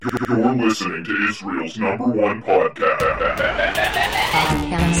You're listening to Israel's #1 podcast.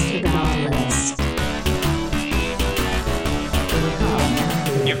 Podcast to the Nautilus.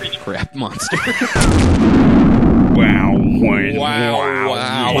 You reach crap monster. Wow.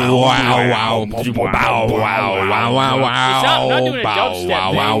 Stop, not doing a dubstep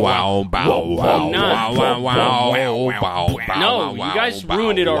thing. No, you guys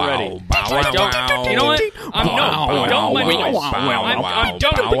ruined it already. I don't, you know what? I'm done with my noise. I'm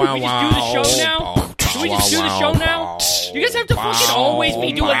done. Can we just do the show now? Can we just do the show now? You guys have to fucking always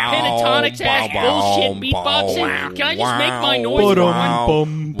be doing pentatonics ass bullshit beatboxing. Can I just make my noise for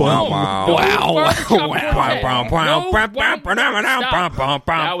one? That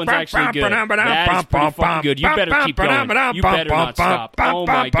one's actually good. That is pretty fucking good. You better keep going. You better not stop. Oh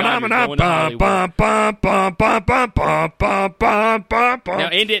my god, you're going to Hollywood. Now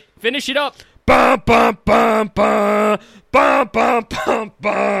end it. Finish it up. That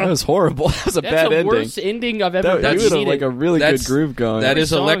was horrible. That was a bad ending. That's the worst ending I've ever That seen. was like a really good groove going. That is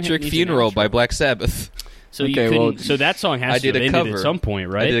song Electric needs an Funeral outro. by Black Sabbath. So Okay, you couldn't. well, So that song has I to did have a ended cover. at some point,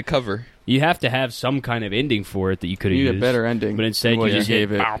 right? I did a cover. You have to have some kind of ending for it that you could have You used. need a better ending. But instead, than what you just gave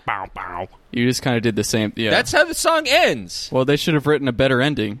hit it. bow, bow, bow. You just kind of did the same. Yeah. That's how the song ends. Well, they should have written a better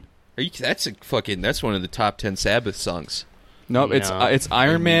ending. That's one of the top 10 Sabbath songs. Nope, No. it's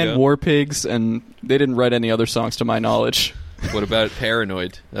Iron Man, go. War Pigs, and they didn't write any other songs to my knowledge. What about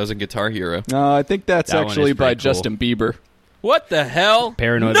Paranoid? That was a Guitar Hero. No, I think that's That one is actually by pretty cool. Justin Bieber. What the hell?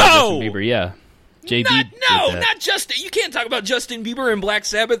 Paranoid No! by Justin Bieber, yeah. JB did that. Not Justin. You can't talk about Justin Bieber and Black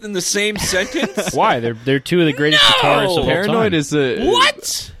Sabbath in the same sentence. Why? They're two of the greatest guitarists of all Paranoid time. is a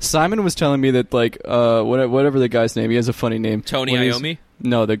What? Simon was telling me that whatever the guy's name, he has a funny name. Tony When he's- Iommi?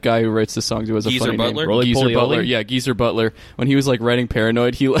 No, the guy who writes the songs who has a Geezer funny Butler? name. Roly Geezer Poly Butler. Oly? Yeah, Geezer Butler. When he was like writing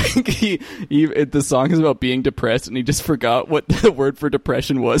Paranoid, he the song is about being depressed, and he just forgot what the word for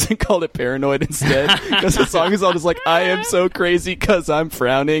depression was and called it Paranoid instead. Because the song is all just like, I am so crazy because I'm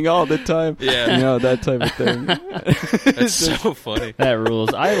frowning all the time. Yeah. You know, that type of thing. That's so funny. That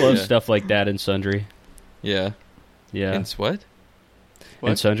rules. I love Yeah. stuff like that in Sundry. Yeah. Yeah. And what?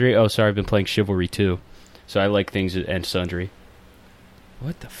 And Sundry? Oh, sorry, I've been playing Chivalry too. So I like things and Sundry.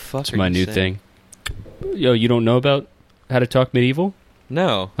 What the fuck It's are my you new saying? thing. Yo, you don't know about How to Talk Medieval?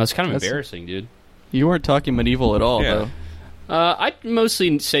 No. That's kind of That's- embarrassing, dude. You weren't talking medieval at all, Yeah. though. I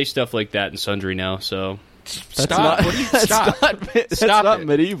mostly say stuff like that in Sundry now, so That's Stop. not. What are you- That's stop. That's Stop not it.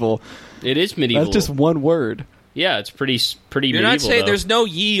 medieval. it is medieval. That's just one word. Yeah, it's pretty You're medieval. not saying though. there's no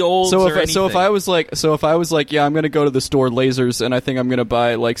ye olds So or if I was like, yeah, I'm gonna go to the store lasers, and I think I'm gonna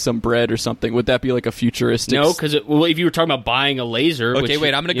buy like some bread or something. Would that be like a futuristic? No, because if you were talking about buying a laser, Okay, which,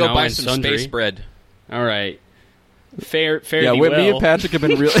 wait, I'm going to you go know, buy and some Sundry. space bread. All right, fair. Yeah, well. me and Patrick have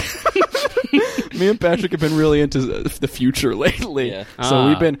been really. Me and Patrick have been really into the future lately. Yeah. So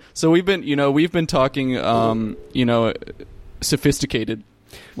we've been talking, sophisticated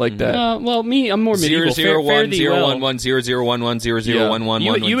like that. Well, I'm more medieval. Zero Fare one thee zero well. one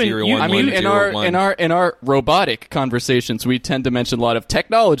 001100111110111011. You- I mean, in our robotic conversations, we tend to mention a lot of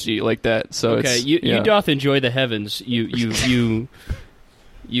technology like that. So Okay, it's, you doth enjoy the heavens. You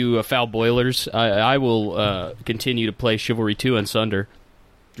foul boilers. I will continue to play Chivalry 2 and Sundry.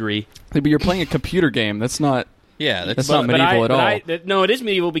 But you're playing a computer game. That's not. Yeah, That's not medieval at all. No, it is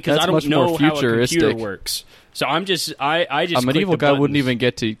medieval because That's I much don't know more how a computer futuristic. works. So I'm just I just A click medieval the guy wouldn't buttons. even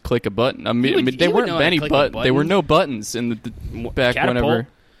get to click a button. you They would weren't know how to many click a buttons. There were button. no buttons in the back Catapult. whenever.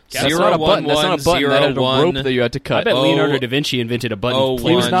 That's Zero, not a button. one, That's not a button. That had a 01. rope that you had to I cut. bet Oh, Leonardo da Vinci invented a button. oh, to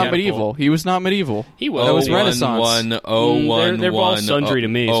He was play not catapult. medieval. He was not medieval. He was. That was Renaissance. They're all Sundry to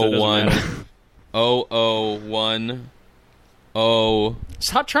me, so it doesn't matter. 0010.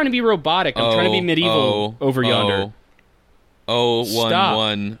 Stop trying to be robotic. I'm trying to be medieval over yonder.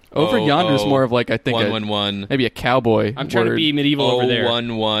 011. Over yonder is more of like, I think, 111. maybe a cowboy. I'm trying to word. be medieval over there.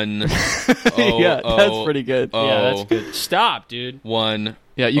 011. Yeah, that's pretty good. Yeah, that's good. Stop, dude. 1.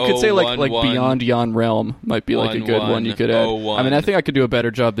 Yeah, you could say like 011. beyond yon realm might be like a good one you could add. 011. I mean, I think I could do a better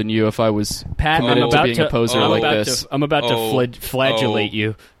job than you if I was Pat, committed I'm to about being a poser I'm like about this. I'm about to Oh, flagellate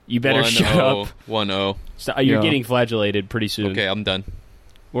you. You better 10. shut up. 10. Stop. You're Yeah. getting flagellated pretty soon. Okay, I'm done.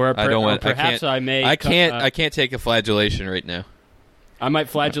 Or, I don't or want. perhaps I may. I can't take a flagellation right now. I might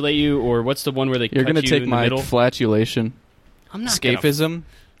flagellate you. Or what's the one where they You're cut gonna you take in my the middle? flatulation. I'm not gonna. Scaphism.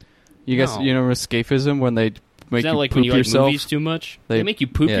 You guys, No. you know scaphism when they make Is that you like poop when you like yourself? movies too much? They- They make you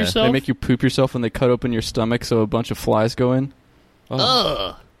poop Yeah. yourself. They make you poop yourself when they cut open your stomach so a bunch of flies go in.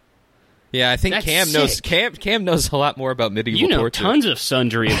 Ugh. Yeah, I think That's Cam knows. sick. Cam knows a lot more about medieval You know torture. tons of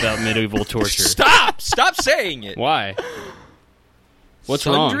Sundry about medieval torture. Stop saying it. Why? What's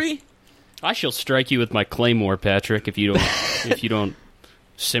Sundry? wrong? I shall strike you with my claymore, Patrick. If you don't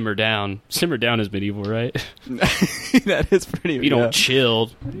Simmer down. Simmer down is medieval, right? That is pretty. You don't chill,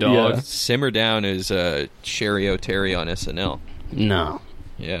 dog. Yeah. Simmer Down is Sherry O'Terry on SNL. No.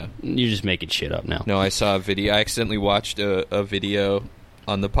 Yeah. You're just making shit up now. No, I saw a video. I accidentally watched a video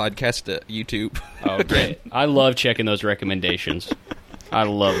on the podcast YouTube. Oh, great. I love checking those recommendations. I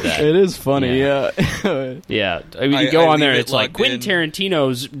love that. It is funny, yeah. Yeah. I mean, you go on there, leave it it's like logged Quentin in.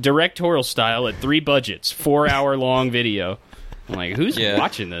 Tarantino's directorial style at 3 budgets, 4-hour-long video. I'm like, who's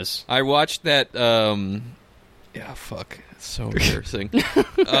watching this? I watched that. Yeah, fuck. It's so embarrassing.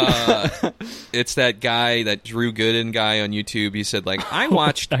 It's that guy, that Drew Gooden guy on YouTube. He said, like, I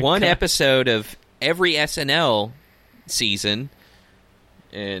watched one episode of every SNL season,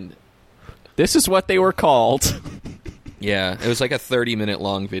 and This is what they were called. yeah, it was like a 30-minute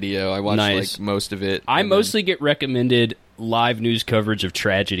long video. I watched Nice. like most of it. I and mostly get recommended live news coverage of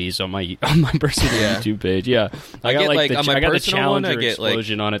tragedies on my personal YouTube page. Yeah, I got get, like, the, on my I got the personal one, I Challenger get, like-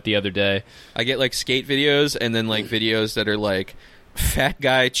 explosion on it the other day. then I get like skate videos, and then like videos that are like fat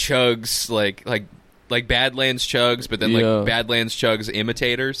guy chugs, like Badlands chugs, but then Yeah. like Badlands chugs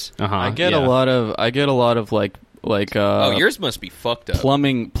imitators. I get a lot of like Oh, yours must be fucked up.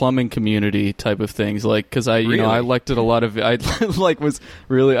 plumbing community type of things, like, because I Really? I liked it a lot of. I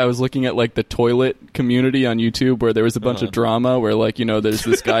I was looking at like the toilet community on YouTube, where there was a bunch of drama where, like, there's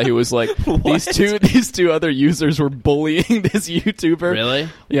this guy who was like these two other users were bullying this YouTuber. Really?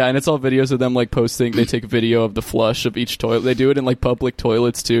 Yeah, and it's all videos of them like posting. They take a video of the flush of each toilet. They do it in like public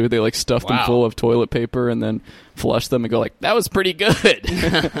toilets too. They like stuff them Wow. full of toilet paper and then flush them and go like, that was pretty good.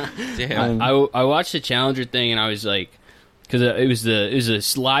 Damn. I watched the Challenger thing and I was like, because it was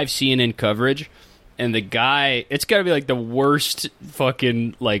a live CNN coverage, and the guy, it's got to be like the worst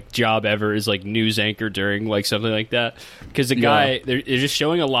fucking like job ever is like news anchor during like something like that, because the guy they're just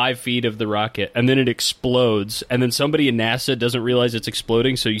showing a live feed of the rocket and then it explodes and then somebody in NASA doesn't realize it's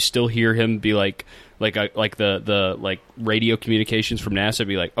exploding, so you still hear him be like the radio communications from NASA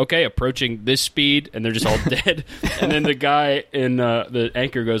be like, okay, approaching this speed, and they're just all dead. And then the guy in the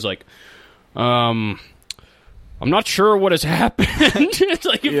anchor goes like, I'm not sure what has happened. It's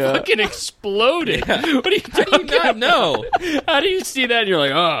like it fucking exploded. What are you talking How do you not know? How do you see that? And you're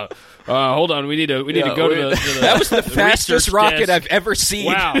like, hold on, we need to go to the That was the fastest research rocket desk. I've ever seen.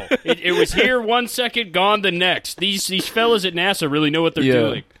 Wow, it was here 1 second, gone the next. These fellas at NASA really know what they're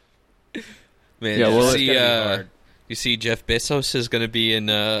doing. Man, Yeah, well, you it's gotta be hard. you see Jeff Bezos is going to be in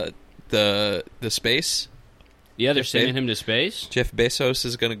the space. Yeah, they're sending him to space. Jeff Bezos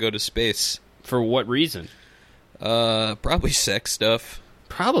is going to go to space. For what reason? Probably sex stuff.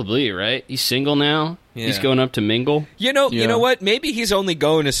 Probably, right? He's single now. Yeah. He's going up to mingle. You know Yeah. what? Maybe he's only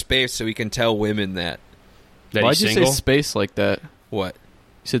going to space so he can tell women that. That Why'd he's you say single. space like that? What?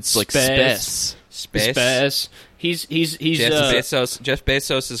 You said it's like Space. space. Space. He's Jeff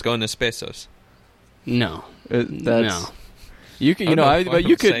Bezos is going to Spaceos. no. That's, No. You could, I don't know if but I'm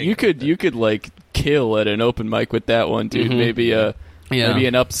you could, saying you it, could, but- you could like kill at an open mic with that one, dude. Mhm. Maybe maybe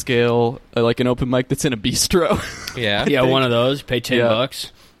an upscale, like an open mic that's in a bistro. Yeah. Yeah, one of those. Pay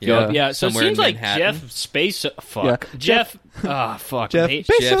 $10. Yeah. Yeah, so it Somewhere in seems like Manhattan. Jeff Space. Fuck. Yeah. Jeff. Fuck. Jeff Hey,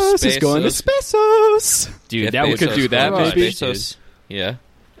 Bezos is going to Spaceos. dude, Jeff that would could do that, crush, maybe. dude. Bezos. Yeah.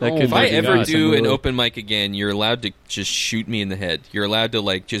 That Oh could If I my ever God, do an really- open mic again, you're allowed to just shoot me in the head. You're allowed to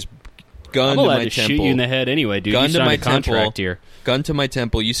like just gun I'm to allowed my to temple. shoot you in the head anyway, dude. Gun you to signed my a contract temple. here. Gun to my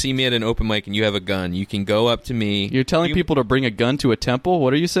temple. You see me at an open mic and you have a gun. You can go up to me. You're telling people to bring a gun to a temple?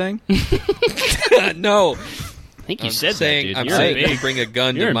 What are you saying? No. I think you I'm said saying, that, dude. I'm You're saying a you big, bring a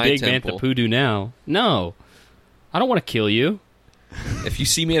gun you're to a my big temple. Bantha Poodoo now. No. I don't want to kill you. If you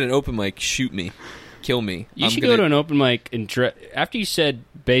see me at an open mic, shoot me. Kill me. You I'm should gonna- go to an open mic and after you said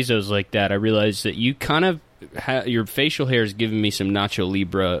Bezos like that, I realized that you kind of your facial hair is giving me some Nacho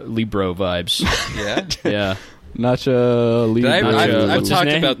Libro vibes. Yeah. Yeah. Nacho, Lili, I've What's his talked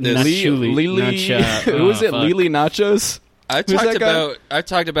name? about this. Lili, who is it? fuck. Lili Nachos? I've Who's talked that guy? about I've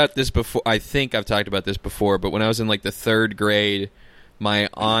talked about this before. I think I've talked about this before, but when I was in like the 3rd grade, my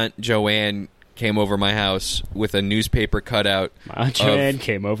aunt Joanne came over my house with a newspaper cutout. My Aunt Joanne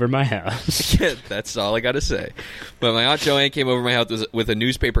came over my house. That's all I got to say. But my aunt Joanne came over my house with a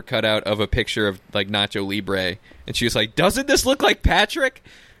newspaper cutout of a picture of like Nacho Libre, and she was like, "Doesn't this look like Patrick?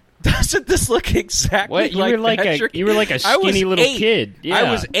 Doesn't this look exactly What? You were like Patrick?" you were like a I was skinny little 8. kid. Yeah.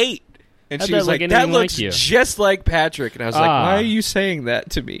 I was 8. And How'd she that was look like, "That anything like looks you?" just like Patrick." And I was like, Ah. "Why are you saying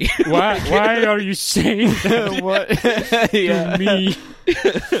that to me?" Why are you saying that What? Yeah. to me?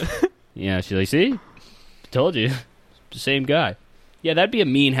 Yeah, she's like, see? Told you. The same guy. Yeah, that'd be a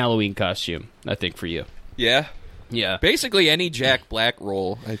mean Halloween costume, I think, for you. Yeah. Yeah. Basically any Jack Black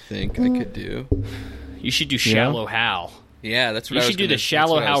role, I think I could do. You should do Shallow Hal. Yeah, that's what You I was should do gonna- the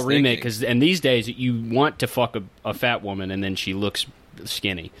Shallow that's what I Hal was remake, thinking. and these days you want to fuck a fat woman and then she looks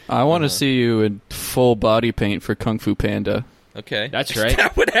skinny. I want to see you in full body paint for Kung Fu Panda. Okay, That's right.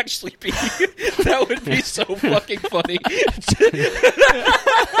 That would actually be that would be so fucking funny.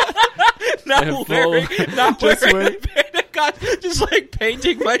 not wearing a panda costume, just like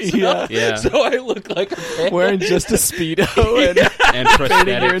painting myself, Yeah. so I look like a panda. Wearing just a Speedo and And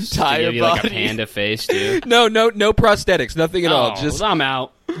prosthetics your entire to give you like a body. panda face, dude. No prosthetics, nothing at all. Oh, Just I'm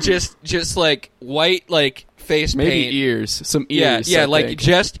out. just like white like face maybe paint. ears, some Yeah, ears. yeah, I like think.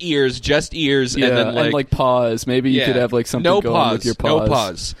 just ears, yeah, and then like, paws. Maybe you yeah. could have like something no going pause, with your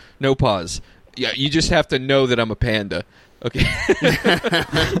paws. no pause. Yeah, you just have to know that I'm a panda. Okay,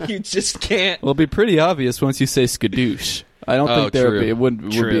 you just can't. Well, it'll be pretty obvious once you say skadoosh. I don't think there would true. be. It would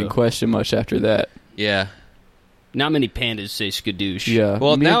be True. in question much after that. Yeah. Not many pandas say skadoosh. Yeah.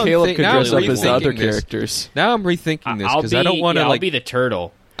 Well, me now and I'm Caleb think- could now dress I'm up as the rethinking other this. characters. Now I'm rethinking this I'll because I don't want to I'll like. be the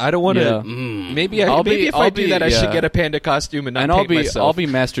turtle. I don't want to. Yeah. Maybe I'll maybe be- if I I'll do be- that, I yeah. should get a panda costume and not And paint I'll be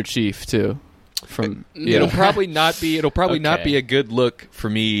myself. Master Chief too. From It'll probably not be. It'll probably not Okay. be a good look for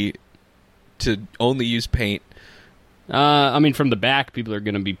me to only use paint. I mean, from the back, people are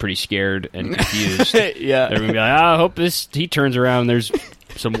going to be pretty scared and confused. They're yeah. going to be like, I hope he turns around and there's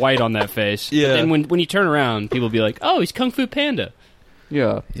some white on that face. Yeah. And when you turn around, people will be like, oh, he's Kung Fu Panda.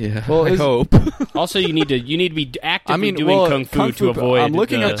 Yeah. Yeah, Well, I is- hope. Also, you need to be actively I mean, doing well, Kung Fu to avoid I'm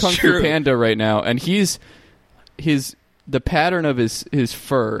looking the... at Kung True. Fu Panda right now, and the pattern of his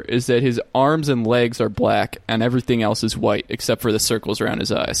fur is that his arms and legs are black, and everything else is white except for the circles around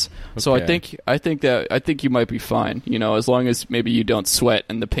his eyes. So Okay. I think you might be fine. You know, as long as maybe you don't sweat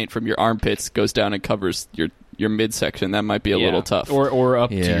and the paint from your armpits goes down and covers your midsection. That might be a Yeah. little tough. Or up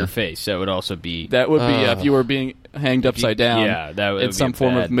to Yeah. your face. That would also be... that would be if you were being hanged upside down. Yeah, that would it's be some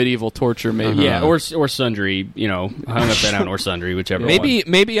form bad. of medieval torture, maybe. Yeah, or sundry, hung upside down or sundry, whichever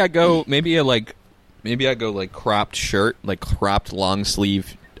one. Maybe I go like cropped shirt, like cropped long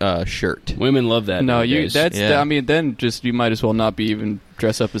sleeve shirt. Women love that. No, nowadays. Yeah. I mean, then just you might as well not be even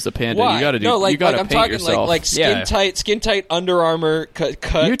dress up as a panda. Why? You got to do. No, like, you got to I'm paint talking yourself. like Yeah. skin tight Under Armour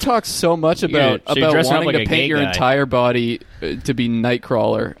cut. You talk so much So about you're dressing up wanting like to a paint gay your guy. entire body to be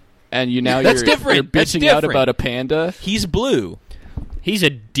Nightcrawler, and That's you're different. You're That's bitching out different. about a panda. He's blue, He's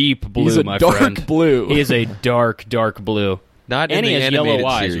a deep blue, He's a my dark friend. blue. He is a dark blue. not And in he the has animated yellow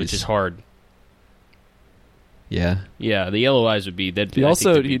eyes, series. which is hard. Yeah, Yeah, the yellow eyes would be... that.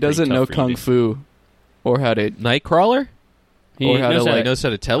 He doesn't know kung fu, or how to. Nightcrawler. or how to, knows like- He knows how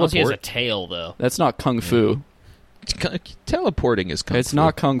to He has a teleport. tail, though. That's not kung fu. Teleporting is kung It's fu.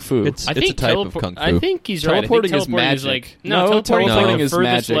 not kung fu. It's I a think type of kung fu. I think he's right. I think Teleporting is teleporting magic. like, No, teleporting teleporting is is the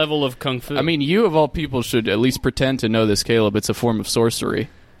furthest magic. level of kung fu. I mean, you of all people should at least pretend to know this, Caleb. It's a form of sorcery.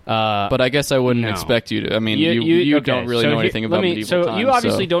 But I guess I wouldn't no. expect you to. I mean, you okay, don't really so know here- anything let about me- medieval So times. you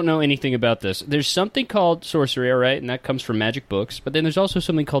obviously so. don't know anything about this. There's something called sorcery, all right, and that comes from magic books. But then there's also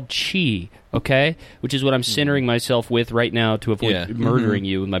something called chi, okay, which is what I'm centering myself with right now to avoid Yeah. murdering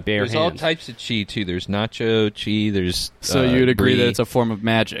you with my bare There's all hands. types of chi too. There's nacho chi. There's So you'd agree brie. that it's a form of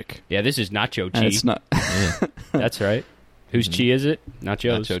magic, Yeah, this is nacho and chi. it's not. That's right. Whose chi is it?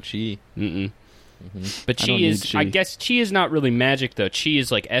 Nacho's. nacho chi. Mm-mm. But I chi don't need is, chi. I guess chi is not really magic, though. Chi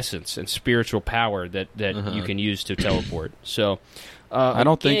is like essence and spiritual power that you can use to teleport. So, I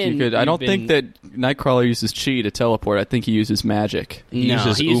don't think again, you could. I we've don't think been- that Nightcrawler uses chi to teleport. I think he uses magic. No,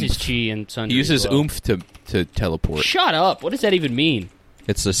 uses he uses oomph. chi and sundry He uses as well. oomph to teleport. Shut up! What does that even mean?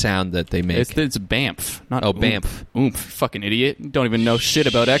 It's the sound that they make. It's Bamf, not Oh, oomph. Bamf. Oomph, fucking idiot! You don't even know shit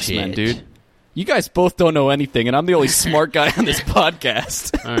about X-Men, Shit. dude. You guys both don't know anything, and I'm the only smart guy on this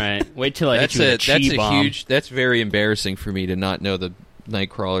podcast. All right, wait till I That's hit you with a chi that's bomb. a huge. That's very embarrassing for me to not know the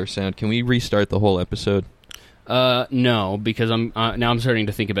Nightcrawler sound. Can we restart the whole episode? No, because I'm now I'm starting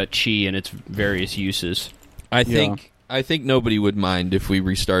to think about chi and its various uses. I think nobody would mind if we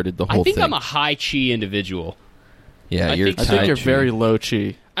restarted the whole I think thing. I'm a high chi individual. yeah, I you're. think I think Chi. you're very low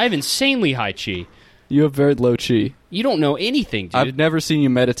chi. I have insanely high chi. You have very low chi. You don't know anything, dude. I've never seen you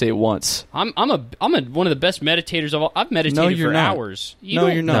meditate once. I'm one of the best meditators of all. I've meditated No, you're for not. hours. No,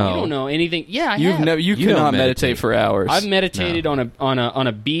 you're not. You don't know anything. Yeah, I You have. you You don't cannot meditate meditate. for hours. I've meditated on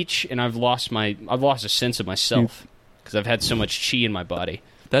a beach, and I've lost a sense of myself because I've had so much chi in my body.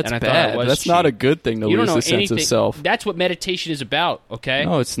 That's and I thought bad. it was That's chi. not a good thing to You don't lose know the sense anything. of self. That's what meditation is about. Okay.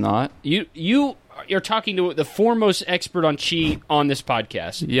 No, it's not. You you're talking to the foremost expert on chi on this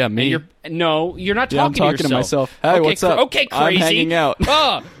podcast. Yeah, me. And you're not talking Yeah, I'm talking to to yourself. myself. Hey, what's up? Okay, crazy. I'm hanging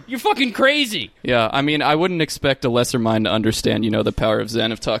out. You're fucking crazy. Yeah, I mean, I wouldn't expect a lesser mind to understand, the power of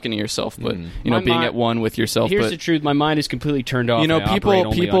Zen of talking to yourself, but My being mind- at one with yourself. Here's but the truth: my mind is completely turned off. and I operate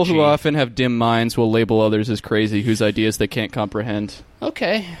only people on who chi. often have dim minds will label others as crazy, whose ideas they can't comprehend.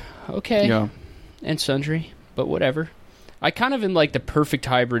 Okay, Yeah. and sundry, but whatever. I kind of am like the perfect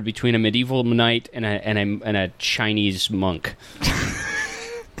hybrid between a medieval knight and a Chinese monk.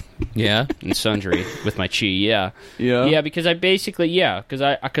 Yeah. And sundry with my chi, yeah, Yeah. because I basically, because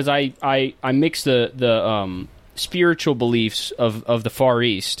I mix the spiritual beliefs of the Far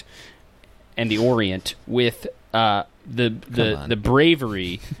East and the Orient with the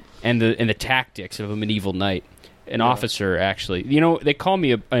bravery and the tactics of a medieval knight, an officer. Actually, they call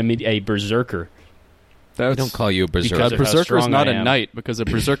me a berserker. I don't call you a berserker. Because A of how berserker is strong not I a am. knight, because a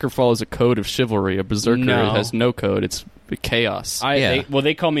berserker follows a code of chivalry. A berserker No. has no code. It's chaos. Yeah.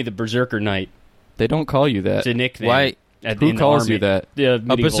 They call me the berserker knight. They don't call you that. It's a nickname. Why- Who in the calls army. you that? The A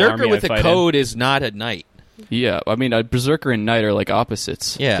medieval berserker army with I a fight in. code is not a knight. Yeah, I mean, a berserker and knight are like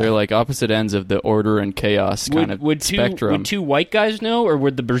opposites. Yeah. They're like opposite ends of the order and chaos kind of Would spectrum. two white guys know, or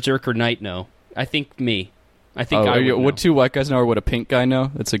would the berserker knight know? I think me. I think I would know. would two white guys know, or would a pink guy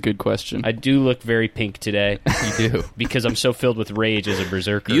know? That's a good question. I do look very pink today You do. because I'm so filled with rage as a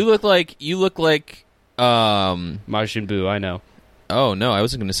berserker. You look like Majin Buu, I know. Oh no, I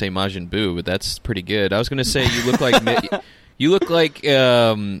wasn't going to say Majin Buu, but that's pretty good. I was going to say you look like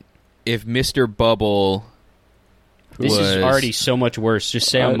if Mr. Bubble This was is already so much worse. Just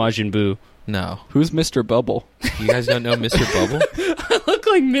say I'm Majin Buu. No. Who's Mr. Bubble? You guys don't know Mr. Bubble? I look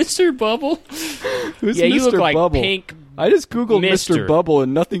like Mr. Bubble. Who's Yeah, Mr. you look like Bubble? pink. I just googled Mr. Mr. Bubble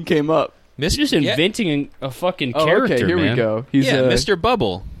and nothing came up. You're just inventing a fucking Oh, character, okay, here man. we go. He's Yeah, Mr.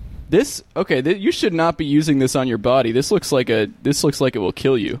 Bubble. This okay. You should not be using this on your body. This looks like it will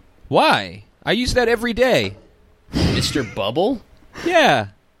kill you. Why? I use that every day. Mr. Bubble? Yeah.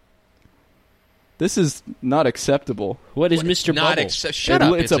 This is not acceptable. What is Mr. Not Bubble? Shut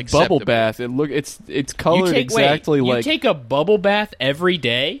up. It's a bubble bath. It's colored exactly you like. take a bubble bath every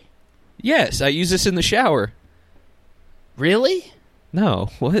day? Yes, I use this in the shower. Really? No.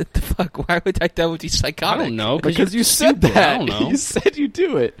 What the fuck? Why would that would be psychotic? I don't know. because you're you said stupid. that. I don't know. You said you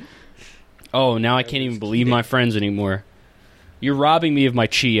do it. Oh, now I can't even believe my friends anymore. You're robbing me of my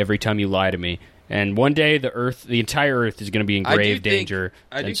chi every time you lie to me. And one day, the entire Earth is going to be in I do grave think- danger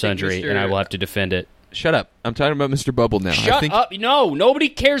I do and think sundry, Mr. and I will have to defend it. Shut up. I'm talking about Mr. Bubble now. Shut up! No, nobody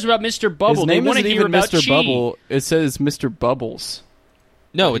cares about Mr. Bubble. His They name want to isn't hear even about Mr. chi. Bubble. It says Mr. Bubbles.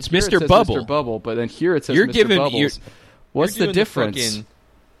 No, it's Here it Mr. says Bubble. Mr. Bubble, but then here it says You're Mr. giving- Bubbles. What's You're the doing difference?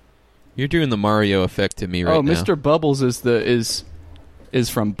 You're doing the Mario effect to me right now. Mr. Bubbles is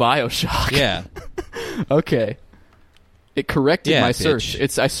from BioShock. Yeah. Okay. It corrected Yeah, my bitch.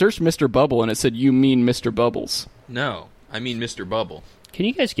 search. I searched Mr. Bubble and it said you mean Mr. Bubbles. No, I mean Mr. Bubble. Can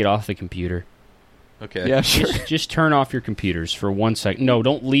you guys get off the computer? Okay. Yeah, sure. Just turn off your computers for 1 second. No,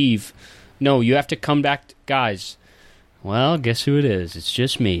 don't leave. No, you have to come back. Guys, well, guess who it is? It's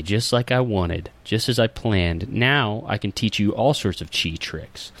just me, just like I wanted, just as I planned. Now I can teach you all sorts of chi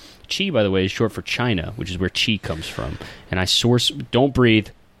tricks. Chi, by the way, is short for China, which is where chi comes from. And I source... Don't breathe.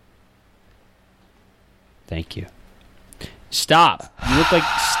 Thank you. Stop. You look like...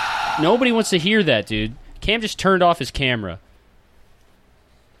 Nobody wants to hear that, dude. Cam just turned off his camera.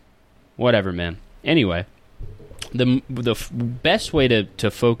 Whatever, man. Anyway, the best way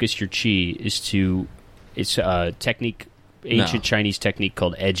to focus your chi is to... It's a technique, ancient Chinese technique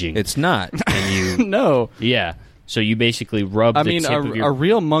called edging. It's not. And you... No. Yeah. So you basically rub the tip of your... a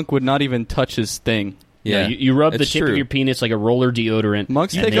real monk would not even touch his thing. Yeah, you rub the it's tip true. of your penis like a roller deodorant.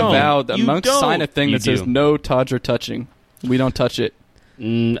 Monks and take a then- vow. The You monks don't. sign a thing You that says do. no Tadra touching. We don't touch it.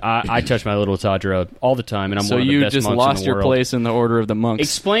 I touch my little Tadra all the time, and I'm So one of the you best just monks lost in the your world. place in the order of the monks.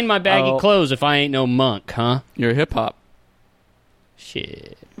 Explain my baggy Oh. clothes if I ain't no monk, huh? You're hip hop.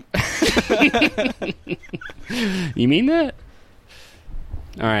 Shit. You mean that?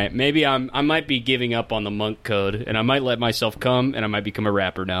 All right, maybe I might be giving up on the monk code, and I might let myself come, and I might become a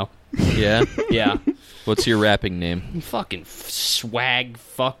rapper now. Yeah. Yeah. What's your rapping name? You fucking swag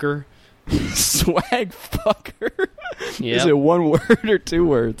fucker. Swag fucker. Yeah. Is it one word or two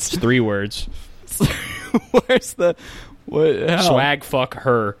words? It's 3 words. Where's the what? How? Swag fuck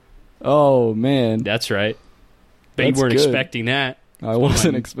her. Oh man, That's right. But That's you weren't good. expecting that. I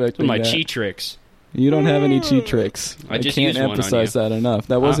wasn't expecting My that. chi tricks. You don't have any chi tricks. I just can't used one on emphasize that enough.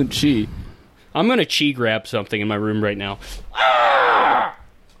 That wasn't chi. I'm gonna chi grab something in my room right now.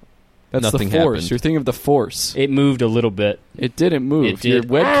 That's Nothing the force. happened. You're thinking of the force. It moved a little bit. It didn't move. It Your did.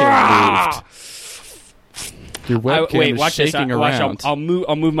 webcam moved. Your webcam wait, is watch this. shaking Watch, around. I'll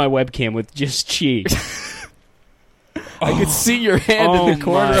move my webcam with just chi. I can see your hand Oh in the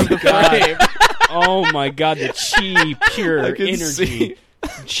corner my of the God. frame. Oh my god, the chi, pure I can energy.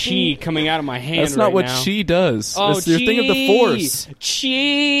 see. Chi coming out of my hand. That's not right what now. chi does. Oh, That's your thing of the force.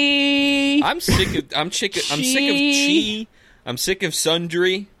 Chi. I'm sick of chi. I'm sick of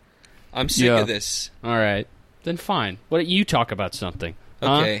sundry. I'm sick Yeah. of this. All right, then fine. What don't you talk about something?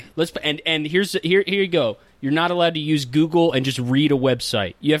 Huh? Okay. Let's and here you go. You're not allowed to use Google and just read a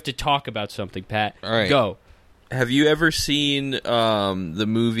website. You have to talk about something, Pat. All right. Go. Have you ever seen the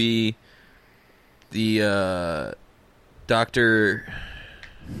movie, the Doctor?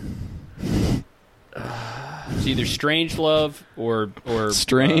 It's either Strangelove or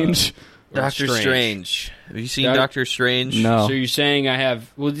Strange. Doctor Strange. Have you seen Doc- Doctor Strange? No. So you're saying I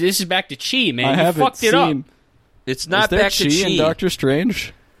have? Well, this is back to chi, man. I You haven't fucked it up. seen. It's Is not there back chi to chi. in Doctor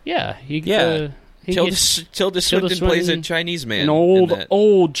Strange? Yeah, Yeah. he Tilda, gets Tilda Swinton plays a Swinton, Chinese man. an in that.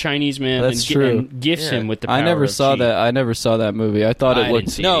 old Chinese man. That's and, true. And gifts Yeah. him with the power I never of saw chi. that. I never saw that movie. I thought I it didn't looked.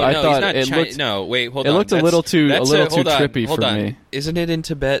 see No, I no, thought he's not it China. looked. No, wait, hold it on. looked a That's- little too that's too hold on, trippy hold for on. me. Isn't it in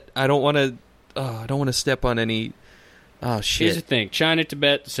Tibet? I don't want to. I don't want to step on any. Oh Here's the shit! thing: China,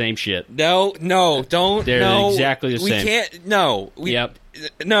 Tibet, same shit. No, don't. They're no, exactly the we same. We can't. No. Yep.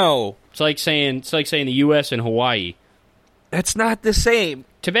 No. It's like saying the U.S. and Hawaii. That's not the same.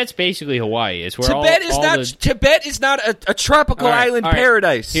 Tibet's basically Hawaii. It's where Tibet is all not. the- Tibet is not a tropical All right, island all right.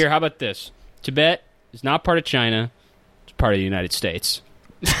 paradise. Here, how about this? Tibet is not part of China. It's part of the United States.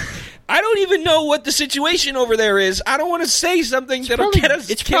 I don't even know what the situation over there is. I don't want to say something that'll get us.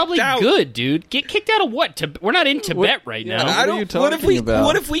 It's kicked probably out. good, dude. Get kicked out of what? We're not in Tibet right yeah, now. What are you What if talking we? about?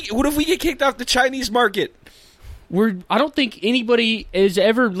 What if we get kicked off the Chinese market? I don't think anybody has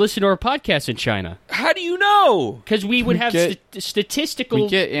ever listened to our podcast in China How do you know? because we would have get- statistical. We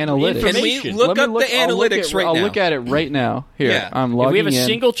get analytics. Can we information. look Let me up the analytics right I'll now? look at it right now. Here, Yeah. I'm If logging we have a in.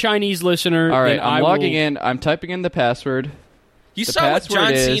 single Chinese listener, All right, then I'm I logging will, in. I'm typing in the password. You The saw what John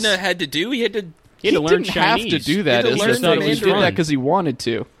password is- Cena had to do. He had to. He had to learn didn't Chinese. have to do that. He had to It's learn just that he Mandarin. did that because he wanted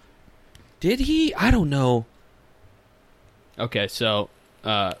to. Did he? I don't know. Okay, so,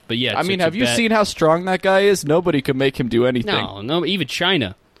 but yeah. I so mean, have you Tibet- seen how strong that guy is? Nobody could make him do anything. No, even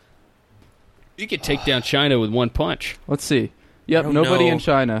China. You could take down China with one punch. Let's see. Yep, don't nobody know. in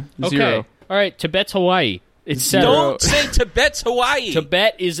China. Okay, Zero. all right. Tibet's Hawaii. It's Zero. settled. Don't say Tibet's Hawaii.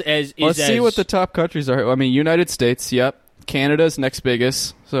 Tibet is Let's see what the top countries are. I mean, United States. Yep. Canada's next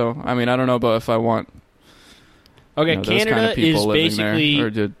biggest. So, I mean, I don't know about if I want Okay, those Canada kind of people is living basically there, or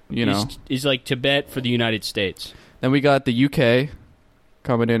did, is like Tibet for the United States. Then we got the UK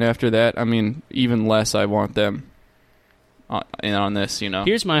coming in after that. I mean, even less I want them on this,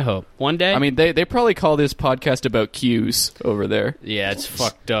 Here's my hope. One day, I mean, they probably call this podcast about cues over there. yeah, it's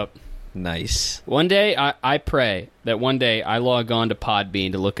fucked up. Nice. One day, I pray that one day I log on to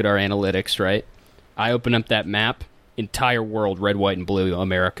Podbean to look at our analytics. Right, I open up that map, entire world, red, white, and blue,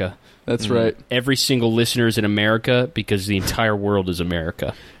 America. That's right. Every single listener is in America because the entire world is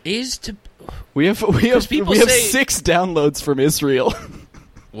America. Is to. We have people say- 6 downloads from Israel.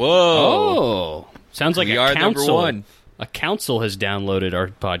 Whoa. Oh, sounds like We a are council. number one. A council has downloaded our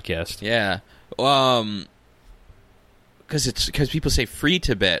podcast. Yeah. Because people say free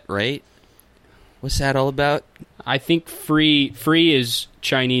Tibet, right? What's that all about? I think free is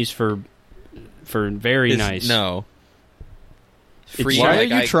Chinese for very nice. No. It's Free. Why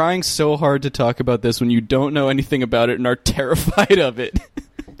like are you trying so hard to talk about this when you don't know anything about it and are terrified of it?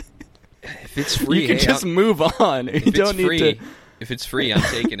 If it's free, You can hey, just move on. You if don't it's free, need to. If it's free, I'm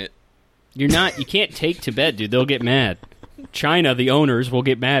taking it. You can't take Tibet, dude. They'll get mad. China, the owners, will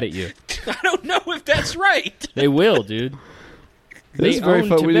get mad at you. I don't know if that's right. They will, dude. This is They very own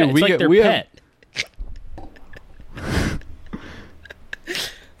fun. Tibet. It's like their pet.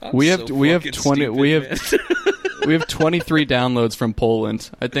 We have 20. We have 23 downloads from Poland.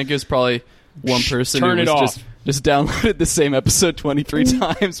 I think it was probably one person turn who it was off. just downloaded the same episode 23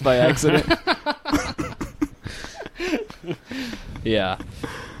 times by accident. Yeah.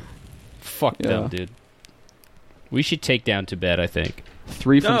 Fuck Yeah. them, dude. We should take down Tibet, I think.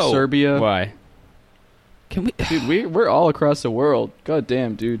 3 from No. Serbia. Why? Can we? Dude, we're all across the world. God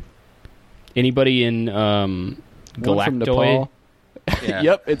damn, dude. Anybody in One from Galactoid? Nepal. Yeah.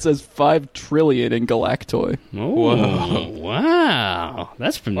 Yep, it says 5 trillion in Galactoid. Oh, Whoa. wow.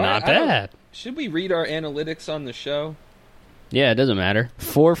 That's not I don't- bad. Should we read our analytics on the show? Yeah, it doesn't matter.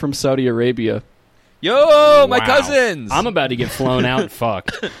 4 from Saudi Arabia. Yo, my Wow. cousins. I'm about to get flown out and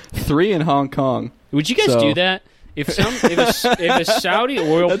fucked. 3 in Hong Kong. Would you guys So- do that? If a Saudi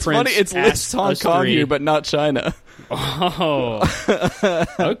oil That's prince funny. It's lists asked Hong us Kong three- here, but not China. Oh,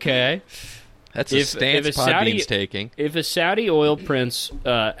 okay. That's a stance Podbean's taking. If a Saudi oil prince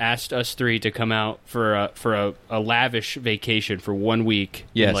asked us three to come out for a lavish vacation for 1 week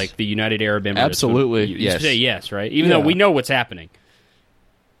in like the United Arab Emirates, absolutely, you say yes, right? Even though we know what's happening.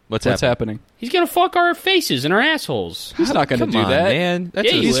 What's happening? He's gonna fuck our faces and our assholes. He's not gonna do that, man.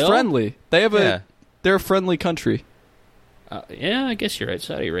 He's friendly. They have they're a friendly country. Yeah, I guess you're right.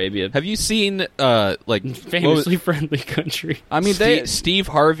 Saudi Arabia. Have you seen famously friendly country? I mean, Steve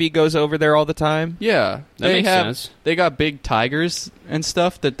Harvey goes over there all the time. Yeah, that makes sense. They got big tigers and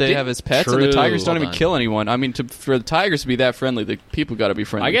stuff that they have as pets, and the tigers don't even kill anyone. I mean, for the tigers to be that friendly, the people got to be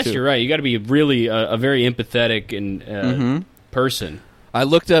friendly. I guess too. You're right. You got to be really a very empathetic and person. I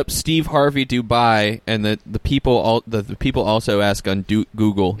looked up Steve Harvey Dubai, and the people also ask on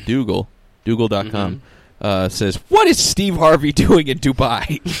Google.com. Says, what is Steve Harvey doing in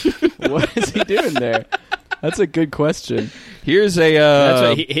Dubai? What is he doing there? That's a good question. Here's a...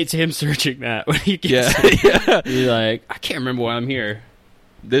 That's right. It's him searching that. When he gets He's like, I can't remember why I'm here.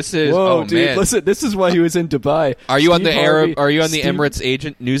 This is... Whoa, dude, man. Listen, this is why he was in Dubai. Are you on the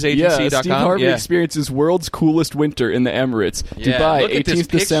Emirates News Agency.com? Steve Harvey experiences world's coolest winter in the Emirates. Dubai, 18th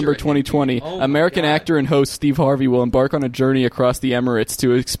December 2020. American actor and host Steve Harvey will embark on a journey across the Emirates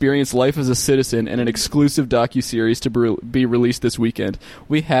to experience life as a citizen in an exclusive docuseries to be released this weekend.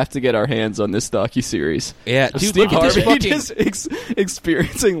 We have to get our hands on this docuseries. Yeah, dude, Steve Harvey just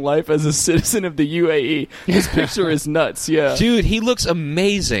experiencing life as a citizen of the UAE. His picture is nuts, yeah. Dude, he looks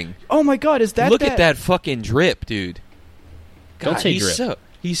amazing. Oh my God! Is that? Look at that fucking drip, dude. God, don't say drip.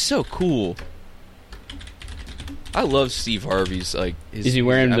 He's so cool. I love Steve Harvey's Is he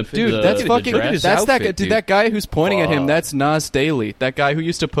wearing the dude? That's fucking. That's outfit, that guy. Dude, that guy who's pointing at him. That's Nas Daily. That guy who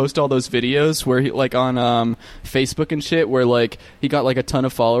used to post all those videos where he on Facebook and shit, where he got a ton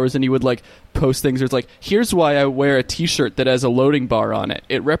of followers, and he would post things. There's here's why I wear a T-shirt that has a loading bar on it.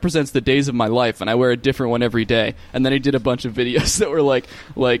 It represents the days of my life, and I wear a different one every day. And then he did a bunch of videos that were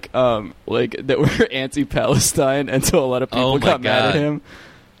that were anti-Palestine, until a lot of people got mad at him.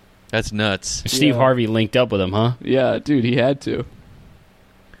 That's nuts. Steve Harvey linked up with him, huh? Yeah, dude, he had to.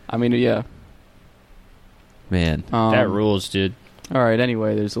 I mean, yeah. Man. That rules, dude. All right,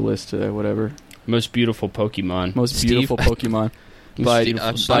 anyway, there's a list of whatever. Most beautiful Pokemon. Most beautiful Pokemon.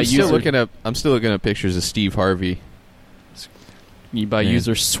 I'm still looking at pictures of Steve Harvey. By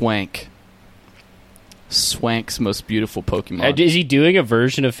user Swank. Swank's most beautiful Pokemon. Is he doing a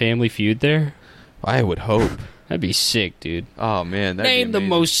version of Family Feud there? I would hope. That'd be sick, dude. Oh, man. Name the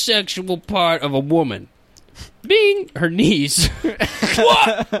most sexual part of a woman. Being her knees.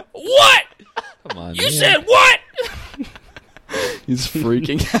 What? What? Come on, you said what? He's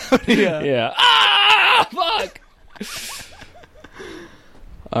freaking out. Yeah. Ah, fuck.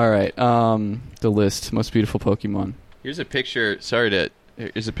 All right. The list. Most beautiful Pokemon. Here's a picture.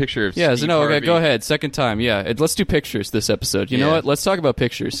 Here's a picture of Steve Harvey. Okay, go ahead. Second time. Yeah. Let's do pictures this episode. You know what? Let's talk about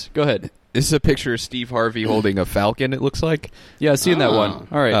pictures. Go ahead. This is a picture of Steve Harvey holding a falcon, it looks like. Yeah, I've seen that one.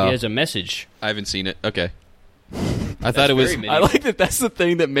 All right. He has a message. I haven't seen it. Okay. I thought it was... I like that that's the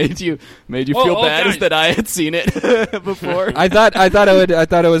thing that made you feel bad, is that I had seen it before. I thought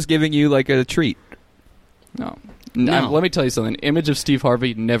I was giving you a treat. No. Let me tell you something. Image of Steve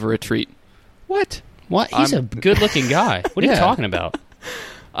Harvey, never a treat. What? He's a good-looking guy. What are you talking about?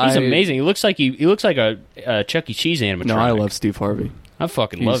 He's amazing. He looks like a Chuck E. Cheese animatronic. No, I love Steve Harvey. I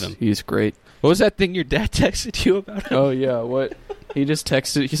fucking love him. He's great. What was that thing your dad texted you about him? Oh, yeah. What? He just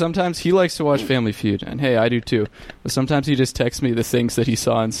texted. Sometimes he likes to watch Family Feud, and hey, I do too. But sometimes he just texts me the things that he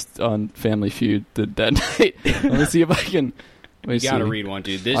saw on Family Feud that night. Let me see if I can... You gotta read one,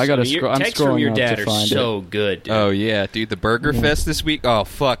 dude. I gotta I'm texts from your dad are so good, dude. Oh, yeah, dude. The Burger Fest this week. Oh,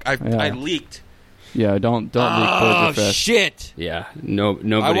 fuck. I leaked. Yeah, don't leak Burger Fest. Oh, shit. Yeah,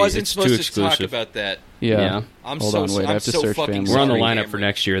 nobody. I wasn't it's supposed too to exclusive. talk about that. Yeah. Hold on, wait. I have to search Family. We're on the lineup for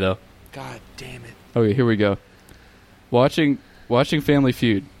next year, though. God damn it. Okay, here we go. Watching Family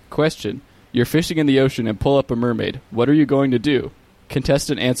Feud. Question. You're fishing in the ocean and pull up a mermaid. What are you going to do?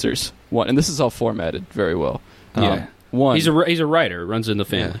 Contestant answers. 1. And this is all formatted very well. Yeah. 1. He's a writer. Runs in the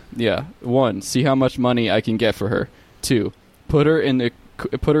family. Yeah. 1. See how much money I can get for her. 2. Put her in the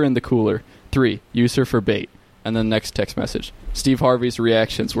cooler. 3. Use her for bait. And then next text message. Steve Harvey's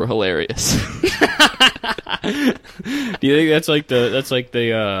reactions were hilarious. Do you think that's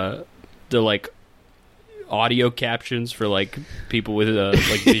the audio captions for people with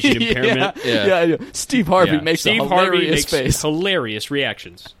vision impairment? Yeah. Steve Harvey makes a hilarious face. Hilarious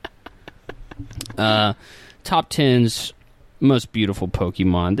reactions. Top 10's most beautiful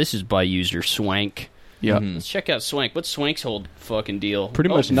Pokemon. This is by user Swank. Yeah. Let's check out Swank. What's Swank's whole fucking deal? Pretty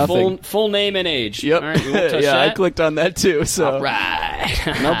much nothing. Full name and age. Yep. All right, we won't touch yeah, that. I clicked on that too. So All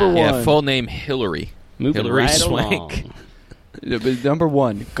right. number one. Yeah, full name Hillary. Moving Hillary right Swank. along. Number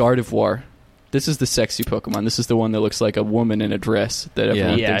one, Gardevoir. This is the sexy Pokemon. This is the one that looks like a woman in a dress that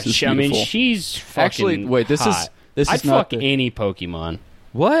everyone Yeah, thinks is I beautiful. mean, she's fucking Actually, wait, this hot. is I'd not fuck the... any Pokemon.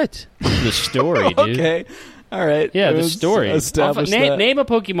 What? The story, dude. Okay. All right. Yeah, It the was story. established that. Name a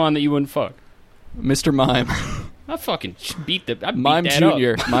Pokemon that you wouldn't fuck. Mr. Mime. I fucking beat the. I beat Mime that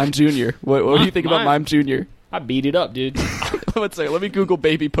Jr. Up. Mime Jr. What do you think about Mime Jr.? I beat it up, dude. Let's say, let me Google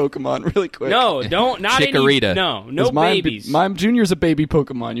baby Pokemon really quick. No, don't. Not Chikorita. any. No Is Mime, babies. Mime Jr. is a baby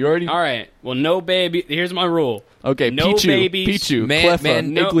Pokemon. You already... All right. Well, no baby. Here's my rule. Okay, No Pichu, babies. Pichu, Man- Cleffa,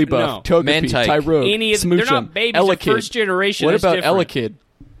 man- no, Igglybuff, no. Togepi, Mantike. Tyrogue, Any of Smoochum, they're not babies. They're Elekid. first generation. What That's about different.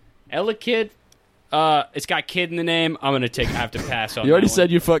 Elekid? Elekid? It's got kid in the name. I'm gonna take. I have to pass on. You already that said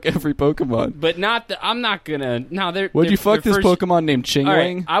one. you fuck every Pokemon. But not the. I'm not gonna. No, they're. Would you fuck they're this first, Pokemon named All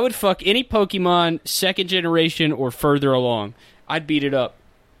right, Chingling? I would fuck any Pokemon second generation or further along. I'd beat it up.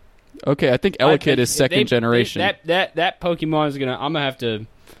 Okay, I think Elekid is second generation. That Pokemon is gonna. I'm gonna have to.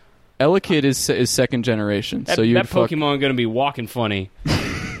 Elekid is second generation. That, so you that fuck. Pokemon gonna be walking funny.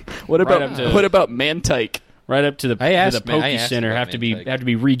 What about up to- what about Mantike? Right up to the I asked Poke I asked Center. about Have Mantike. to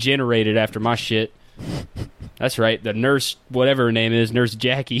be regenerated after my shit. That's right. The nurse, whatever her name is, Nurse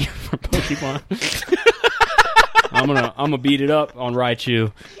Jackie for Pokemon. I'm gonna beat it up on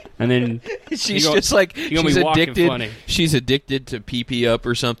Raichu, and then She's gonna- just like gonna she's be walking addicted. funny. She's addicted to pee up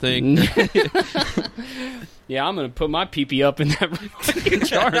or something. yeah, I'm gonna put my pee up in that fucking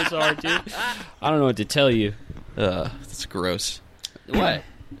Charizard, dude. I don't know what to tell you. That's gross. What?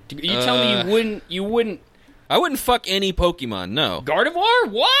 You tell me you wouldn't I wouldn't fuck any Pokemon. No.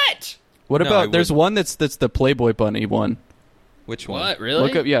 Gardevoir? What? What No, about? I There's wouldn't. one that's the Playboy Bunny one. Which one? What?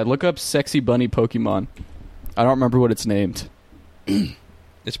 Really? Look up sexy bunny Pokemon. I don't remember what it's named.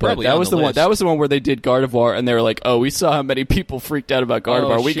 It's But probably that on was the one. list. That was the one where they did Gardevoir, and they were like, "Oh, we saw how many people freaked out about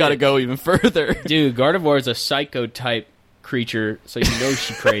Gardevoir. Oh, we shit. got to go even further." Dude, Gardevoir is a psycho type creature, so you know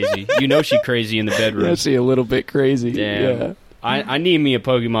she's crazy. You know she's crazy in the bedroom. Actually, a little bit crazy. Damn. Yeah. I need me a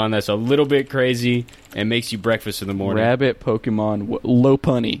Pokemon that's a little bit crazzy and makes you breakfast in the morning. Rabbit Pokemon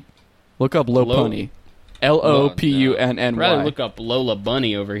Lopunny. Look up Lopunny. Lopunny. Rather look up Lola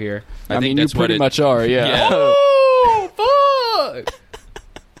Bunny over here. I think mean, you that's what pretty it- much are. Yeah. Yeah. Oh, fuck!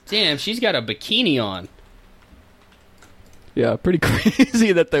 Damn, she's got a bikini on. Yeah. Pretty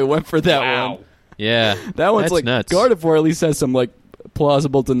crazy that they went for that Wow. one. Yeah. That one's That's like nuts. Gardevoir at least has some like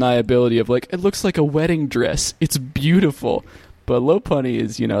plausible deniability of like it looks like a wedding dress. It's beautiful. But Lopunny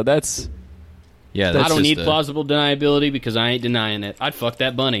is, that's Yeah, I that's don't just need a- plausible deniability because I ain't denying it. I'd fuck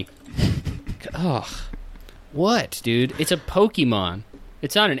that bunny. Ugh. What, dude? It's a Pokemon.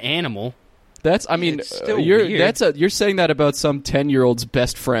 It's not an animal. that's I mean It's still you're weird. you're saying that about some 10-year-old's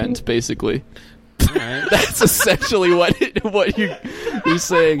best friend basically. All right. That's essentially what you're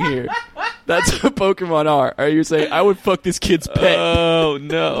saying here. That's what Pokemon are. Are you saying I would fuck this kid's pet? Oh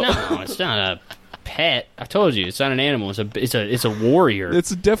no. No, it's not a pet. I told you, it's not an animal. It's a warrior. It's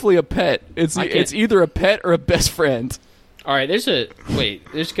definitely a pet. It's I can't- it's either a pet or a best friend. All right, there's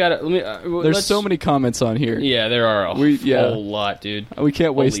got to let me. There's so many comments on here. Yeah, there are a Yeah. whole lot, dude. We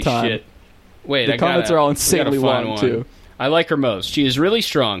can't waste Holy time. shit. Wait, The I comments gotta- are all I insanely gotta find long, one. too. I like her most. She is really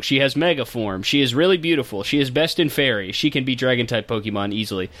strong. She has mega form. She is really beautiful. She is best in fairy. She can beat dragon type Pokemon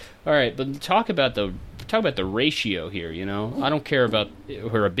easily. All right, but talk about the ratio here. I don't care about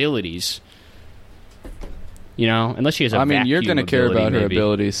her abilities. Unless she has a I mean, you're going to care about her maybe.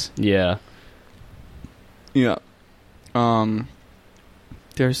 abilities. Yeah. Yeah.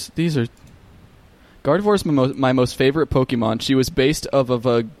 These are. Gardevoir is my most favorite Pokemon. She was based off of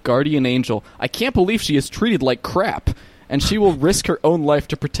a guardian angel. I can't believe she is treated like crap, and she will risk her own life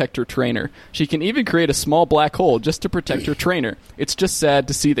to protect her trainer. She can even create a small black hole just to protect her trainer. It's just sad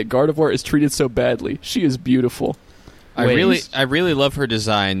to see that Gardevoir is treated so badly. She is beautiful. I Wait. really love her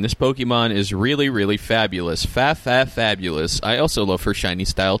design. This Pokemon is really, really fabulous. Fabulous. I also love her shiny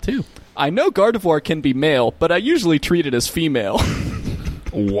style too. I know Gardevoir can be male, but I usually treat it as female.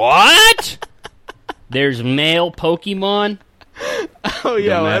 What? There's male Pokemon? Oh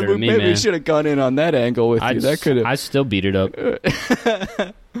yeah, Don't matter to me, maybe we man. should have gone in on that angle with you. That could have. I still beat it up.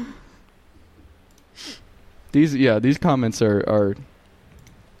 These comments are.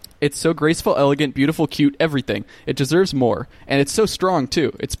 It's so graceful, elegant, beautiful, cute, everything. It deserves more. And it's so strong,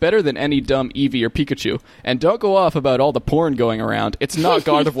 too. It's better than any dumb Eevee or Pikachu. And don't go off about all the porn going around. It's not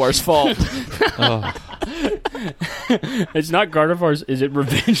Gardevoir's fault. It's not Gardevoir's. Is it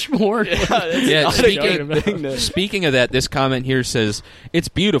revenge porn? Yeah, not a good thing to- speaking of that, this comment here says, it's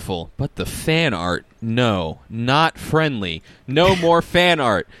beautiful, but the fan art, no, not friendly. No more fan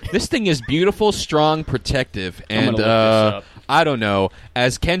art. This thing is beautiful, strong, protective, I'm and, gonna look this up. I don't know,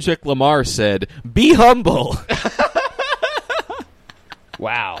 as Kendrick Lamar said, be humble.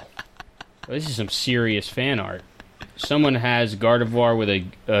 Wow. This is some serious fan art. Someone has Gardevoir with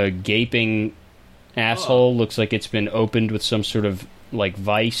a gaping asshole. Looks like it's been opened with some sort of, like,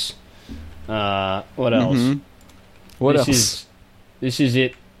 vice. What else? What this else? This is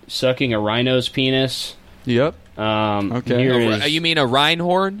it sucking a rhino's penis. Yep. Okay. Here is, You mean a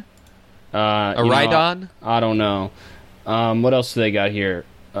Rhinehorn? A Rhydon? I don't know. What else do they got here?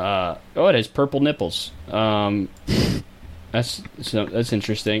 It has purple nipples. That's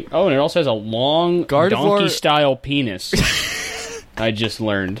interesting. Oh, and it also has a long donkey-style penis. I just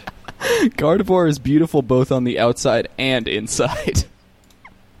learned. Gardevoir is beautiful both on the outside and inside.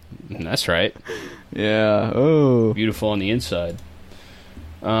 That's right. Yeah. Oh. Beautiful on the inside.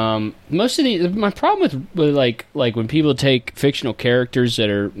 Most of my problem with like when people take fictional characters that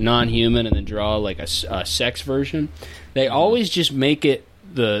are non-human and then draw like a sex version, they always just make it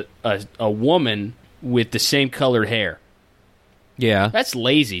a woman with the same colored hair. Yeah. That's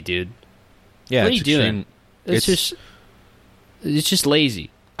lazy, dude. Yeah. What are you doing? It's just lazy.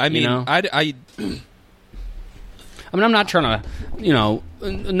 I mean, you know? I mean, I'm not trying to,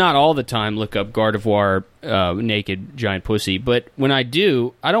 not all the time look up Gardevoir naked giant pussy, but when I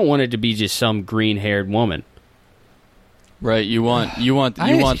do, I don't want it to be just some green-haired woman. Right, you want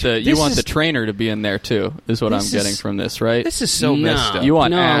the trainer to be in there too. Is what I'm getting from this, right? This is so messed up. You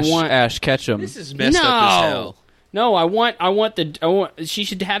want Ash Ketchum. This is messed up as hell. No, she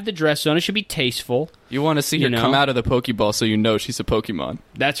should have the dress on. It should be tasteful. You want to see her come out of the Pokeball so you know she's a Pokemon.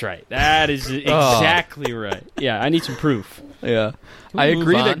 That's right. That is exactly right. Yeah, I need some proof. Yeah. I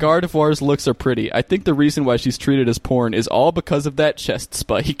agree that Gardevoir's looks are pretty. I think the reason why she's treated as porn is all because of that chest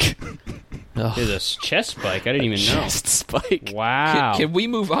spike. There's a chest spike. I didn't even know. Chest spike. Wow. Can we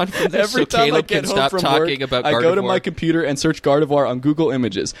move on from this Every so time Caleb I get can home stop from talking work, about I Gardevoir? go to my computer and search Gardevoir on Google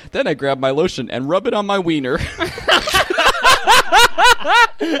Images. Then I grab my lotion and rub it on my wiener.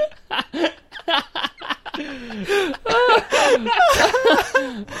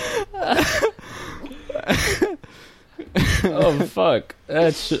 Oh, fuck.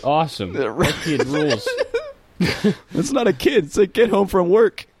 That's awesome. That kid rules. That's not a kid. It's a get home from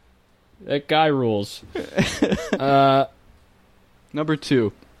work. That guy rules. Number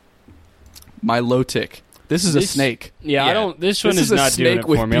 2. Milotic. This is a snake. Yeah, This one is not doing it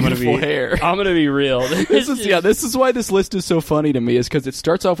for me. I'm gonna be real. This is why this list is so funny to me. Is because it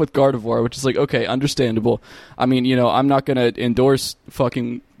starts off with Gardevoir, which is like, okay, understandable. I mean, I'm not gonna endorse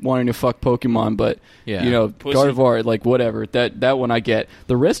fucking wanting to fuck Pokemon, but Pussy. Gardevoir, like whatever. That one I get.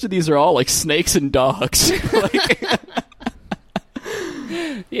 The rest of these are all like snakes and dogs.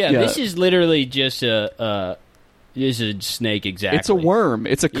 This is literally just a snake, exactly. It's a worm.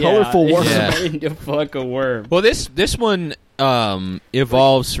 It's a colorful worm. It's to fuck a worm. Well, this one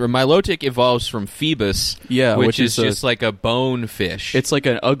evolves from Milotic evolves from Phoebus, which is just like a bone fish. It's like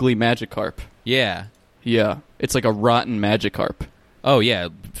an ugly Magikarp. Yeah. It's like a rotten Magikarp. Oh yeah,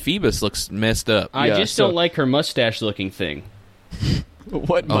 Phoebus looks messed up. I just don't like her mustache-looking thing.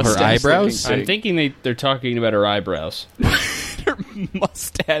 What her eyebrows? I'm thinking they're talking about her eyebrows. Her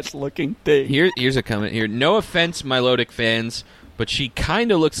mustache-looking thing. Here's a comment here. No offense, Milotic fans, but she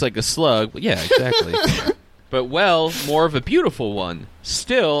kind of looks like a slug. Yeah, exactly. But, more of a beautiful one.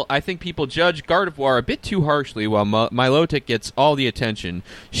 Still, I think people judge Gardevoir a bit too harshly while Milotic gets all the attention.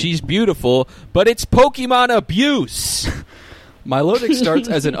 She's beautiful, but it's Pokemon abuse! Milotic starts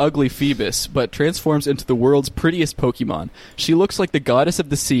as an ugly Phoebus, but transforms into the world's prettiest Pokemon. She looks like the goddess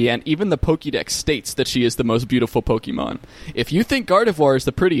of the sea, and even the Pokédex states that she is the most beautiful Pokemon. If you think Gardevoir is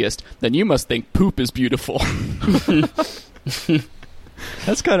the prettiest, then you must think poop is beautiful.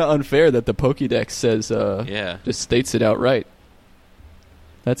 That's kind of unfair that the Pokédex says, just states it outright.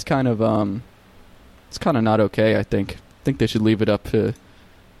 That's kind of, it's kind of not okay, I think. I think they should leave it up to...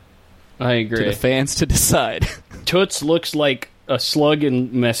 I agree. To the fans to decide. Toots looks like a slug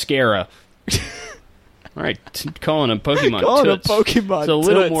in mascara. All right, calling a Pokemon Toots. It's a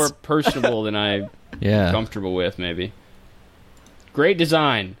little more personable than I'm comfortable with, maybe. Great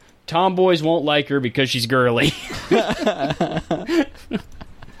design. Tomboys won't like her because she's girly.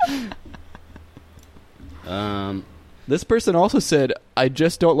 This person also said, I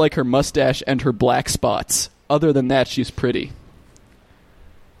just don't like her mustache and her black spots. Other than that, she's pretty.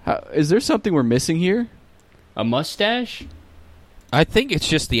 Is there something we're missing here? A mustache? I think it's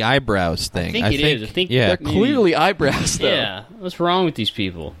just the eyebrows thing. I think it is. I think yeah. They're clearly eyebrows, though. Yeah, what's wrong with these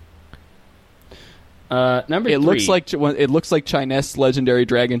people? Number 3. It looks like Chinese legendary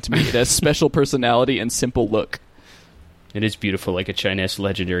dragon to me. It has special personality and simple look. It is beautiful, like a Chinese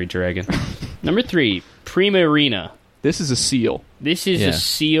legendary dragon. Number 3, Primarina. This is a seal. This is a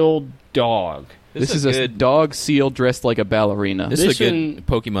seal dog. This is a dog seal dressed like a ballerina. This is a good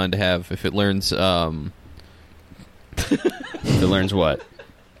Pokemon to have if it learns. If it learns what?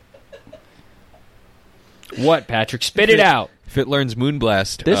 What, Patrick? Spit it out. If it learns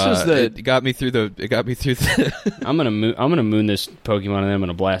Moonblast, it got me through the. I'm gonna moon this Pokemon and then I'm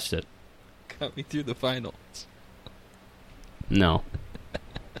gonna blast it. Got me through the finals. No.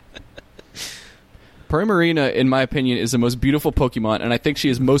 Primarina, in my opinion, is the most beautiful Pokemon, and I think she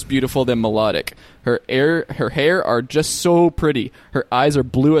is most beautiful than Melodic. Her hair are just so pretty. Her eyes are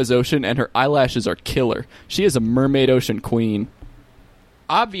blue as ocean, and her eyelashes are killer. She is a mermaid ocean queen.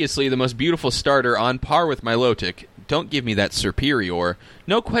 Obviously, the most beautiful starter on par with Milotic. Don't give me that superior.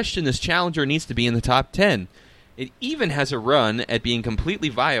 No question this challenger needs to be in the top 10. It even has a run at being completely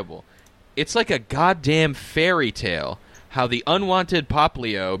viable. It's like a goddamn fairy tale. How the unwanted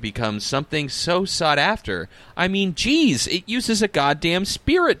Poplio becomes something so sought after. I mean, geez, it uses a goddamn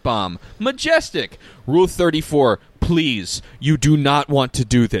spirit bomb. Majestic. Rule 34, please, you do not want to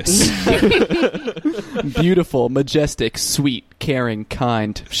do this. Beautiful, majestic, sweet, caring,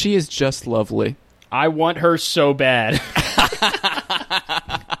 kind. She is just lovely. I want her so bad.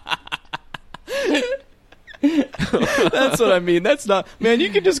 That's what I mean. That's not... Man, you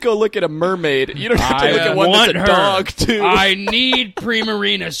can just go look at a mermaid. You don't have to look at one that's a dog, too. I need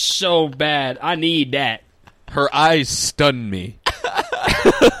Primarina so bad. I need that. Her eyes stun me.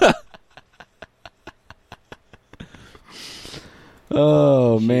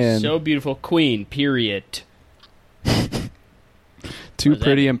 Oh, man. So beautiful. Queen, period. Too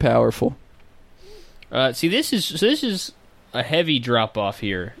pretty and powerful. See, this is a heavy drop-off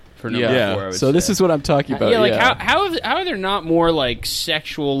here. For number 4, I would so this say. is what I'm talking about. How are there not more like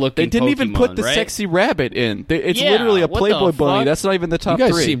sexual looking? They didn't Pokemon, even put the right? sexy rabbit in. It's literally a what Playboy the bunny. fuck? That's not even the top You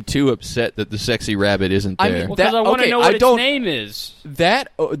guys 3. seem too upset that the sexy rabbit isn't I there. mean, Well, because I want to know what its name is. That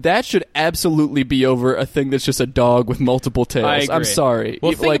should absolutely be over a thing that's just a dog with multiple tails. I agree. I'm sorry.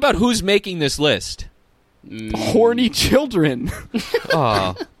 Well, think about who's making this list. horny children.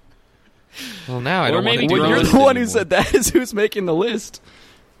 Oh. Well, now I don't want to do grown You're this the one who anymore. said that is who's making the list.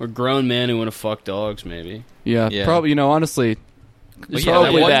 Or grown men who want to fuck dogs, maybe. Yeah, Yeah. probably. Honestly, Well,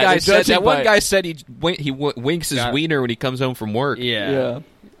 probably that one that. guy said Judging that one by- guy said he winks his wiener when he comes home from work. Yeah.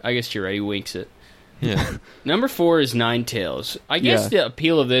 I guess you're right. He winks it. Yeah. Number 4 is Ninetales. I guess Yeah. the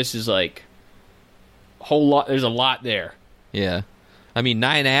appeal of this is like whole lot. There's a lot there. Yeah. I mean,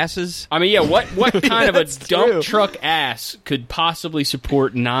 9 asses. I mean, yeah. What kind of a That's dump true. truck ass could possibly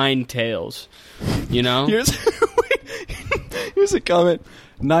support 9 tails? You know. Here's a comment.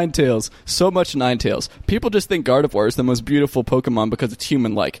 Ninetales. So much Ninetales. People just think Gardevoir is the most beautiful Pokemon because it's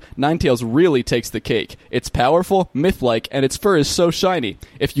human-like. Ninetales really takes the cake. It's powerful, myth-like, and its fur is so shiny.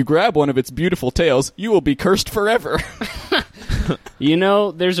 If you grab one of its beautiful tails, you will be cursed forever. You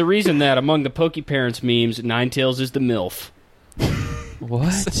know, there's a reason that among the Pokeparents memes, Ninetales is the MILF.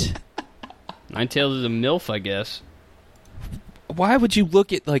 What? Ninetales is a MILF, I guess. Why would you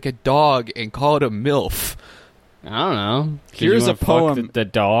look at like a dog and call it a MILF? I don't know. Here's a poem. The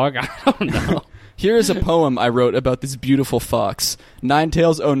dog? I don't know. Here is a poem I wrote about this beautiful fox.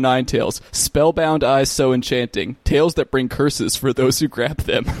 Ninetales, oh Ninetales, spellbound eyes so enchanting, tales that bring curses for those who grab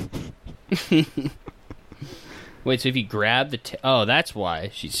them. Wait, so if you grab the... oh, that's why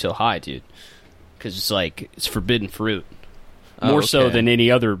she's so high, dude. Because it's like, it's forbidden fruit. More so than any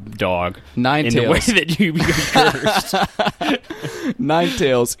other dog. Ninetales. In the way that you become cursed.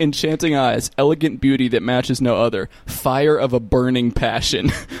 Ninetales, enchanting eyes, elegant beauty that matches no other, fire of a burning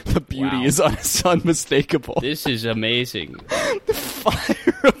passion. The beauty Wow. is unmistakable. This is amazing.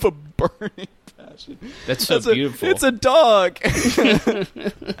 Fire of a burning passion. That's so beautiful. It's a dog. The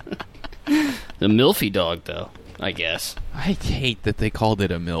Milfy dog, though, I guess. I hate that they called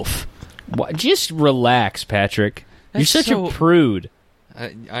it a MILF. Just relax, Patrick. You're That's such so- a prude.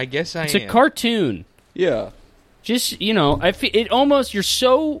 I guess I It's am. a cartoon. Yeah. Just, it almost, you're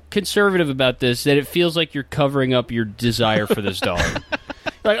so conservative about this that it feels like you're covering up your desire for this dog.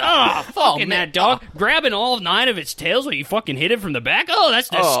 Like, fucking that dog. Grabbing all 9 of its tails while you fucking hit it from the back? Oh, that's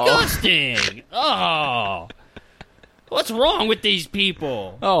disgusting. Oh. What's wrong with these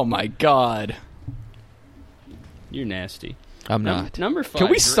people? Oh my god. You're nasty. I'm not. Number 5. Can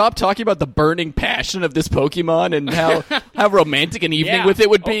we stop talking about the burning passion of this Pokemon and how romantic an evening Yeah. with it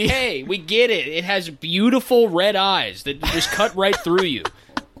would be? Okay, we get it. It has beautiful red eyes that just cut right through you.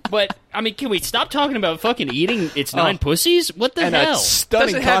 But, I mean, can we stop talking about fucking eating its 9 pussies? What the And hell? a stunning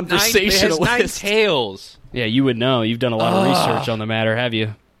Doesn't have 9 conversationalist. tails. Yeah, you would know. You've done a lot of research on the matter, have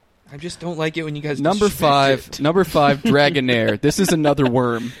you? I just don't like it when you guys Number disrespect 5, it. number 5, Dragonair. This is another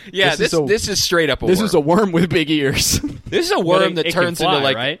worm. Yeah, this is straight up a worm. This is a worm with big ears. This is a worm it that can turns fly, into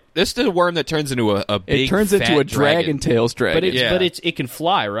like right? This is a worm that turns into a big It turns into fat a dragon tails But dragon. it can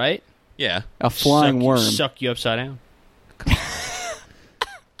fly, right? Yeah. A flying worm. Suck you upside down.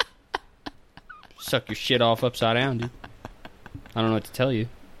 Suck your shit off upside down, dude. I don't know what to tell you.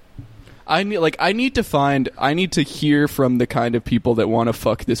 I need to hear from the kind of people that want to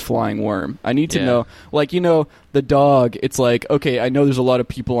fuck this flying worm. I need to Yeah. know, the dog. It's like, okay, I know there's a lot of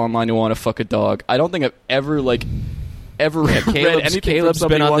people online who want to fuck a dog. I don't think I've ever read anything Caleb's from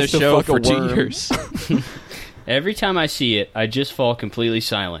somebody been who on wants this to show fuck for a 2 worm. years. Every time I see it, I just fall completely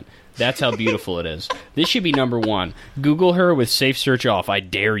silent. That's how beautiful it is. This should be number 1. Google her with safe search off. I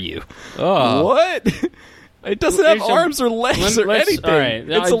dare you. Oh. What? It doesn't have Here's some- arms or legs or Let's- anything. all right.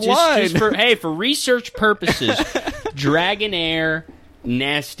 It's a line. Just for research purposes, Dragonair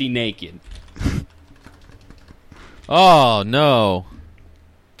nasty naked. Oh no.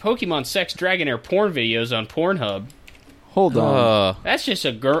 Pokemon sex Dragonair porn videos on Pornhub. Hold on. That's just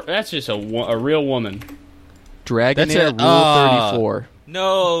a girl. That's just a real woman. Dragonair That's Rule 34.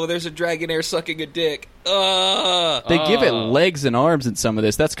 No, there's a Dragonair sucking a dick. They give it legs and arms in some of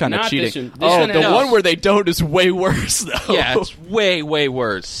this. That's kind of Not cheating. this one. This one The has- one where they don't is way worse, though. Yeah, it's way, way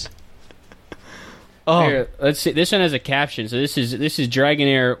worse. Oh. Here, let's see. This one has a caption. So this is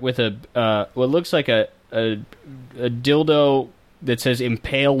Dragonair with a what looks like a dildo that says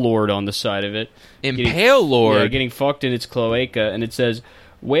 "Impale Lord" on the side of it. Impale Lord? Yeah, getting fucked in its cloaca, and it says,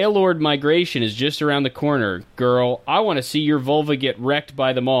 "Whale Lord migration is just around the corner, girl. I want to see your vulva get wrecked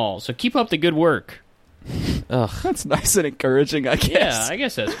by them all. So keep up the good work." That's nice and encouraging, I guess. Yeah, I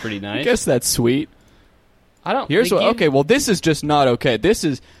guess that's pretty nice. I guess that's sweet. I don't. Here's they what. give- Okay, well, this is just not okay. This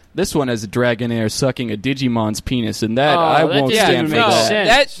one has a Dragonair sucking a Digimon's penis, and that I that won't doesn't stand even for make that.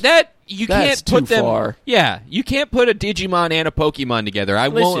 sense. That you That's can't put too them. far. Yeah, you can't put a Digimon and a Pokemon together. I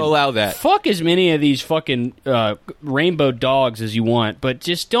won't Listen, allow that. Fuck as many of these fucking rainbow dogs as you want, but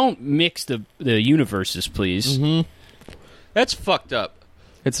just don't mix the universes, please. Mm-hmm. That's fucked up.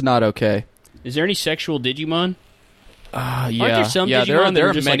 It's not okay. Is there any sexual Digimon? Yeah, there some yeah. Digimon that There are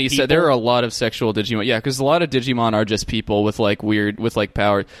are just many. like people? There are a lot of sexual Digimon. Yeah, because a lot of Digimon are just people with like weird, with like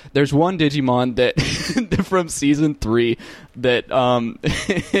power. There's one Digimon that from season 3 that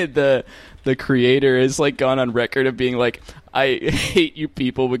the creator has like gone on record of being like, I hate you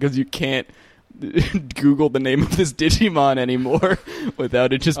people because you can't Google the name of this Digimon anymore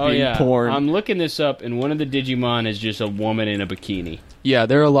without it just being porn. I'm looking this up, and one of the Digimon is just a woman in a bikini. Yeah,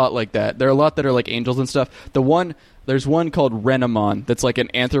 there are a lot like that. There are a lot that are like angels and stuff. There's one called Renamon that's like an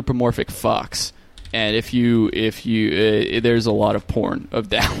anthropomorphic fox, and if you there's a lot of porn of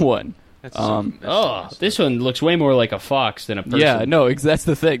that one. This one looks way more like a fox than a person. Yeah, no, that's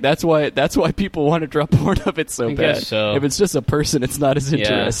the thing. That's why people want to drop porn of it so I bad. guess so. If it's just a person, it's not as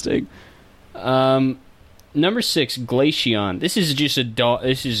interesting. Number 6, Glaceon. This is just a dog.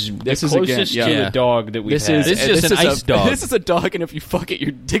 This is the closest again, to yeah. a dog that we've This had. is This is an ice dog. This is a dog, and if you fuck it,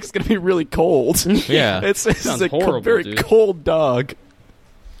 your dick's gonna be really cold. Yeah. It's Sounds a horrible, very dude. cold dog.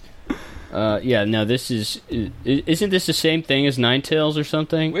 Yeah, no, this is... Isn't this the same thing as Ninetales or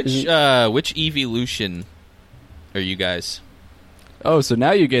something? Which Isn't- which evolution are you guys? Oh, so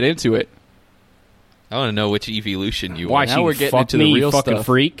now you get into it. I want to know which evolution you Why, are. now so we're you getting fuck into the me, real you fucking stuff.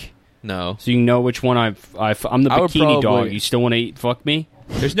 freak? No, So you can know which one I'm the I would bikini dog. probably- You still want to fuck me?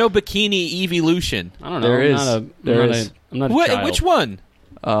 there's no bikini evolution. I don't know. There I'm is. Not a, There I'm not is. A, I'm not a What? child. Which one?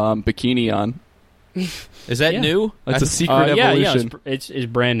 Bikini on. Is that Yeah. new? That's a secret Yeah, evolution. it's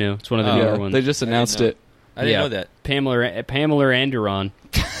brand new. It's one of the Oh. newer Yeah, ones. they just announced know. it. I didn't know that. Pamela Anderon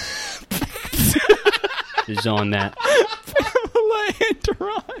is on that.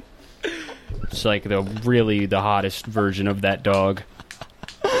 It's like the hottest version of that dog.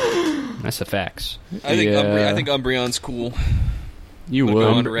 That's the facts. I think Yeah. I think Umbreon's cool. You Go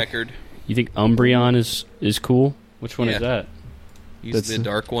on would. the record. You think Umbreon is cool? Which one Yeah. is that? He's That's the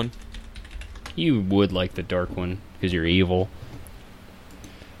dark one. You would like the dark one because you're evil.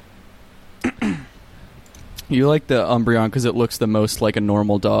 You like the Umbreon because it looks the most like a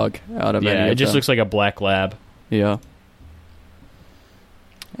normal dog out of any Yeah, of it just them. looks like a black lab. Yeah.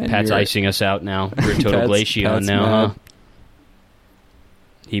 And Pat's you're- icing us out now. We're a total Pat's- Glaceon Pat's now, mad. huh?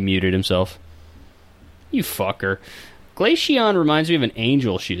 He muted himself. You fucker. Glaceon reminds me of an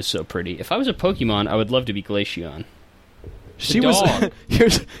angel. She is so pretty. If I was a Pokemon, I would love to be Glaceon. She was.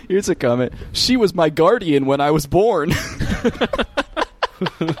 Here's a comment. She was my guardian when I was born.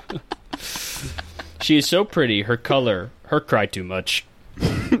 She is so pretty. Her color. Her cry too much.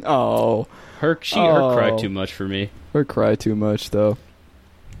 Oh. Her cry too much for me. Her cry too much though.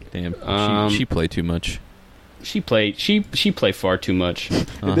 Damn. She play too much. She play far too much.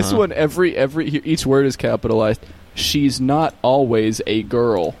 This one, each word is capitalized. She's not always a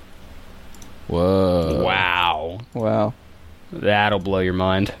girl. Whoa. Wow. That'll blow your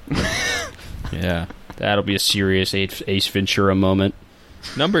mind. Yeah. That'll be a serious Ace Ventura moment.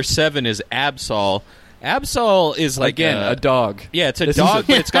 Number 7 is Absol. Absol is like a dog. Yeah, it's a dog,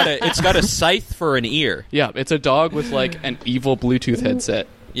 but it's got a scythe for an ear. Yeah, it's a dog with like an evil Bluetooth headset.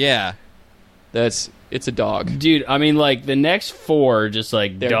 Yeah. It's a dog. Dude, I mean, like, the next 4 just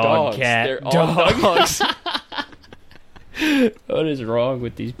like They're dog, dogs. cat, They're all dog. dogs. What is wrong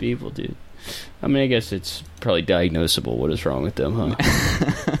with these people, dude? I mean, I guess it's probably diagnosable what is wrong with them,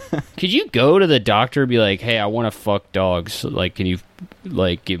 huh? Could you go to the doctor and be like, hey, I want to fuck dogs. Like, can you,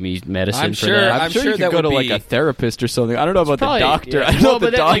 like, give me medicine for that? I'm sure you could that go to, would like, be- a therapist or something. I don't know about probably- the doctor. yeah. I don't know Well, if the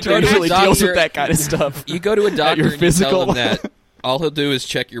but that, like, doctor go to a usually deals doctor- with that kind of stuff. You go to a doctor your and you tell physical. him that all he'll do is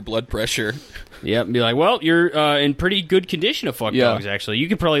check your blood pressure. Yep, and be like, well, you're in pretty good condition to fuck dogs, actually. You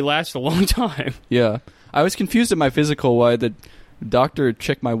could probably last a long time. Yeah. I was confused at my physical why the doctor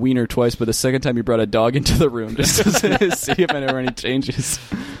checked my wiener twice, but the second time he brought a dog into the room just to see if there were any changes.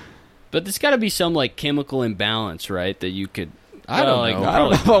 But there's got to be some, like, chemical imbalance, right, that you could... I don't know. I don't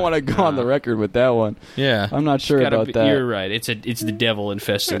know if I want to go on the record with that one. Yeah. I'm not sure about that. You're right. It's the devil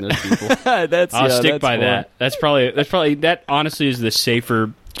infesting those people. I'll I'll stick by that. That's probably that. Honestly, is the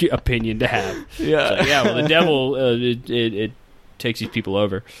safer opinion to have. Yeah. It's like, yeah. Well, the devil it takes these people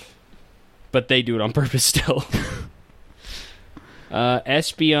over, but they do it on purpose still.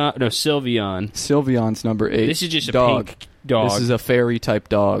 Sylveon. Sylveon's number 8. This is just a dog. pink dog. This is a fairy type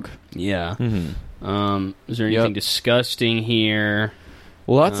dog. Yeah. Mm-hmm. Is there anything disgusting here?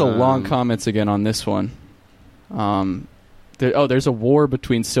 Lots of long comments again on this one. There's a war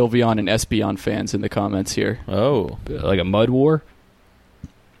between Sylveon and Espeon fans in the comments here. Oh. Like a mud war?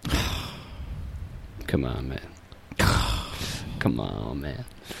 Come on, man. Come on, man.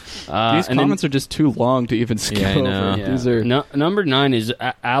 These comments are just too long to even skip I know. over. Yeah. These are number 9 is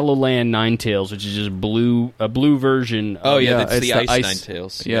Alolan Ninetales, which is just a blue version. Oh, yeah, Yeah, that's it's the the ice ice-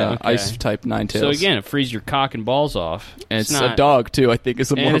 Ninetales. yeah, Okay. ice type Ninetales. So again, it frees your cock and balls off. and it's not- a dog too. I think is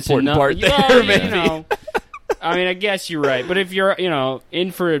the and more it's important enough- part there. Well, Maybe. you know, I mean, I guess you're right. But if you're,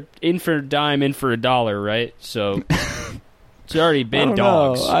 in for a dime, in for a dollar, right? So it's already I been don't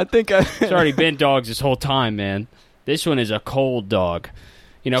dogs. know. I think It's already been dogs this whole time, man. This one is a cold dog.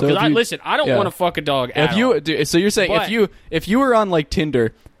 So Because if you- listen, I don't yeah. want to fuck a dog at If you all. do- so you're saying But- if you were on like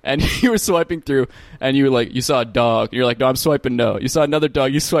Tinder and you were swiping through and you saw a dog, you're like, no, I'm swiping no. You saw another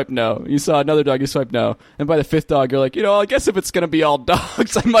dog, you swipe no. You saw another dog, you swipe no. And by the 5th dog, you're like, I guess if it's gonna be all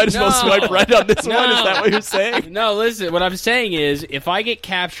dogs, I might as well No. swipe right on this No. one. Is that what you're saying? No, listen, what I'm saying is if I get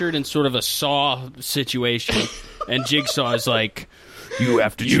captured in sort of a Saw situation and Jigsaw is like, you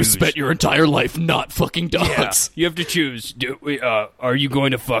have to choose. your entire life not fucking Yeah, you have to choose. Are you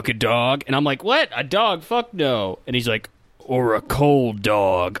going to fuck a dog? And I'm like, what? A dog? Fuck no. And he's like, or a cold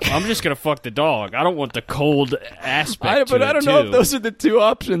dog. I'm just going to fuck the dog. I don't want the cold aspect to But I it, don't know too. if those are the 2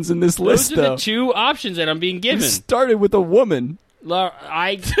 options in this list, Those are though. the 2 options that I'm being You given. started with a woman.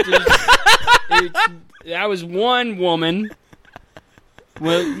 That was one woman.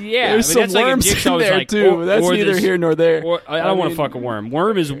 Well, yeah. There's I mean, that's some like if worms Jigsaw in was there like, too. That's or neither this- here nor there. Or, I don't want mean- to fuck a worm.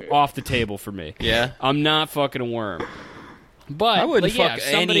 Worm is off the table for me. Yeah. I'm not fucking a worm. But I wouldn't like, yeah, fuck if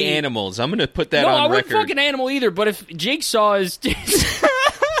somebody, any animals. I'm going to put that No, on I wouldn't record. fuck an animal either. But if Jigsaw is,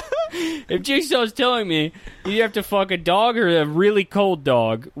 if Jigsaw is telling me you have to fuck a dog or a really cold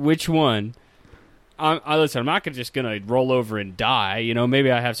dog, which one? Listen, I'm not just gonna roll over and die.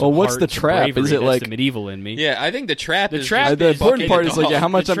 Maybe I have some. Well, what's heart the and trap? bravery. Is it That's like- the medieval in me? Yeah, I think the trap The is trap just The is important fucking part a is like, dog. yeah, how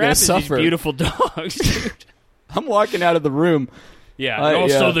much The I'm going trap to is suffer. these beautiful dogs. Dude. I'm walking out of the room. Yeah. I- and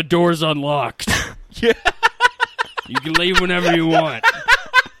also, yeah. the door's unlocked. Yeah. You can leave whenever you want.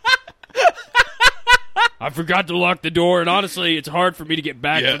 I forgot to lock the door, and honestly, it's hard for me to get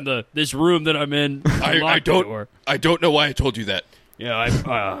back Yeah. from this room that I'm in. I don't know why I told you that.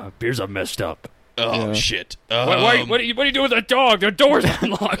 Yeah, appears I'm messed up. Oh Yeah. shit. What are you doing with that dog? The door's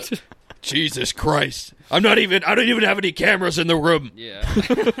unlocked. Jesus Christ. I don't even have any cameras in the room. Yeah.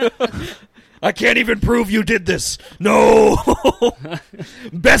 I can't even prove you did this. No.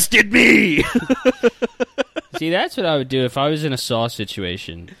 Bested me. See, that's what I would do if I was in a Saw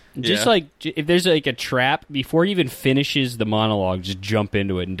situation. Just Yeah. like if there's like a trap before he even finishes the monologue, just jump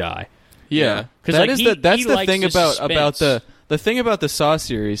into it and die. Yeah, 'Cause, that like, is that's he the likes thing the about suspense. the thing about the Saw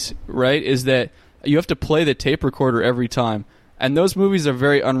series, right? Is that you have to play the tape recorder every time, and those movies are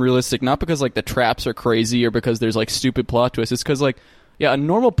very unrealistic. Not because like the traps are crazy or because there's like stupid plot twists. It's because like a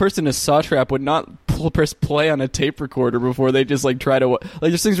normal person in a Saw trap would not press play on a tape recorder before they just like try to like.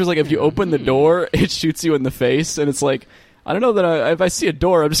 There's things where like if you open the door, it shoots you in the face, and it's like. I don't know that if I see a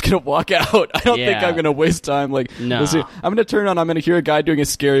door, I'm just going to walk out. I don't think Yeah. I'm going to waste time. Like, No. listen, I'm going to turn on, I'm going to hear a guy doing a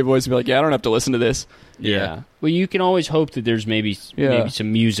scary voice and be like, yeah, I don't have to listen to this. Yeah. Well, you can always hope that there's maybe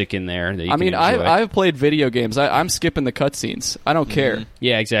some music in there that you I mean, can enjoy. I've played video games. I'm skipping the cutscenes. I don't care.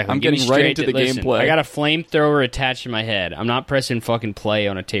 Yeah, exactly. I'm Give me getting right straight into the listen, gameplay. I got a flamethrower attached to my head. I'm not pressing fucking play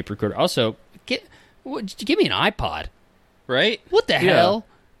on a tape recorder. Also, give me an iPod. Right? What the hell?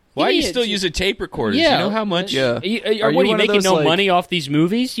 Why do Give you me still use a tape recorder? Yeah. You know how much? Yeah. What are you one of making those, no like- money off these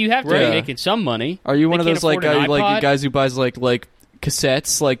movies? You have to Right. be making some money. Are you They one of can't those like afford an iPod? guys who buys like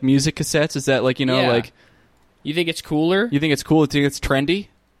cassettes, like music cassettes? Is that like Yeah. like You think it's cooler? you think it's cool? You think it's trendy?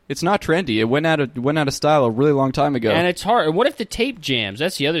 It's not trendy. It went out of style a really long time ago. And it's hard. What if the tape jams?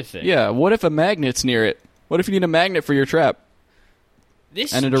 That's the other thing. Yeah. What if a magnet's near it? What if you need a magnet for your trap?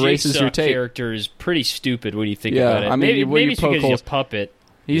 This And it erases Jigsaw your tape. character is pretty stupid when you think Yeah, about it. I mean, maybe when you it's poke because he's holes- a puppet.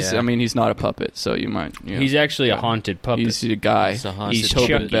 He's. Yeah. I mean, he's not a puppet, so you might. You know. He's actually a haunted puppet. He's a guy. He's a haunted He's Tobin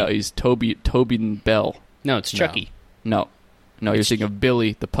Chucky. Bell. He's Tobin Bell. No, it's Chucky. No, you're thinking of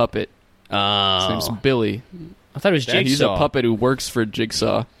Billy the puppet. His name's Oh, Billy. I thought it was Jigsaw. He's a puppet who works for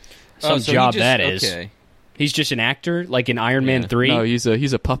Jigsaw. Some so he job just- that is. Okay. He's just an actor, like in Iron Man Yeah. 3. No, he's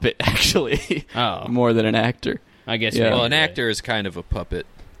a puppet actually, Oh, more than an actor. I guess. Yeah. maybe Well, an you're right. actor is kind of a puppet.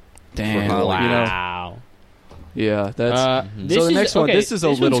 Damn, Hollywood. you know, Wow. yeah, that's. This So the is, next one, okay, this is a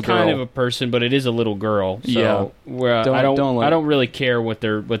one's little kind girl. of a person, but it is a little girl. So Yeah. where Don't- I don't don't let- I don't really care what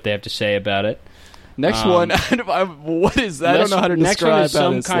they have to say about it. Next one, what is that? I don't know how to Next one describe is how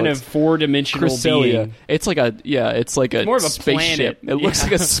some this kind looks. of four-dimensional Cresselia. being. It's like a more of a spaceship. planet. It looks Yeah.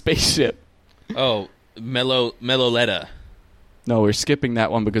 like a spaceship. Oh, Meloletta. No, we're skipping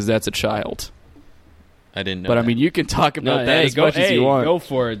that one because that's a child. I didn't know. But I that. mean, you can talk about No, that hey, as go, much as you want. Go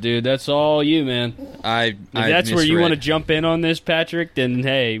for it, dude. That's all you, man. If I that's where you misread. want to jump in on this, Patrick, then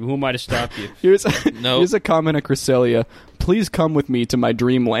hey, who am I to stop you? Here's Nope. here's a comment of Cresselia. Please come with me to my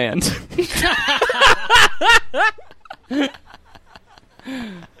dreamland.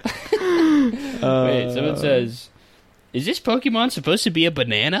 Wait, someone says, "Is this Pokemon supposed to be a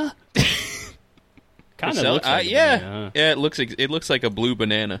banana?" Kind of looks like a yeah, banana, huh? yeah. It looks like a blue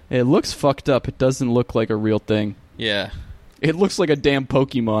banana. It looks fucked up. It doesn't look like a real thing. Yeah. It looks like a damn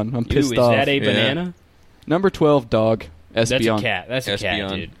Pokemon. I'm pissed Ooh, is off. that a Yeah. banana? Number 12, dog. That's a Espeon. cat. That's a cat,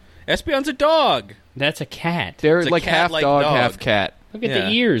 Espeon. dude. Espeon's a dog. That's a cat. They're It's a like half cat-like dog, dog. half cat. Look at Yeah.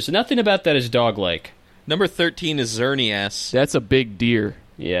 the ears. Nothing about that is dog-like. Number 13 is Xerneas. That's a big deer.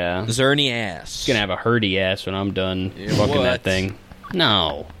 Yeah. It's Xerneas. gonna have a hurdy ass when I'm done Yeah, fucking what? that thing.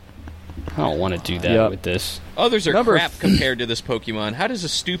 No. I don't want to do that Yep. with this. Others are Number crap compared to this Pokemon. How does a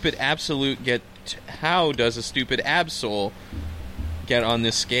stupid Absolute get... How does a stupid Absol get on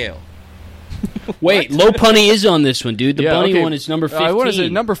this scale? Wait, Lopunny is on this one, dude. The Yeah, bunny okay. one is number 15. What is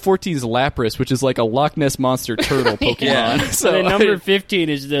it? Number 14 is Lapras, which is like a Loch Ness Monster turtle Pokemon. Yeah. So then number 15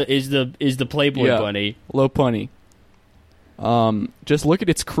 is the Playboy Yeah. bunny. Lopunny. Just look at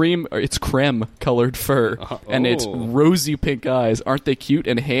its creme colored fur and its Oh. rosy pink eyes. Aren't they cute?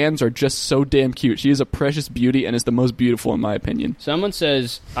 And hands are just so damn cute. She is a precious beauty and is the most beautiful in my opinion. Someone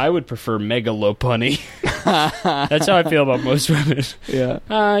says I would prefer Mega Lopunny. That's how I feel about most women.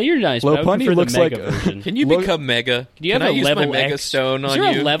 Yeah. You're nice. but I would Lopunny prefer the looks Mega like- version. Can you Look- become Mega? Do you have Can I a use level my Mega X? Stone Is on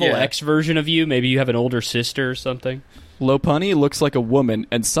there you? a level Yeah. X version of you? Maybe you have an older sister or something. Lopunny looks like a woman,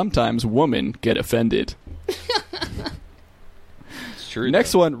 and sometimes women get offended. It's true.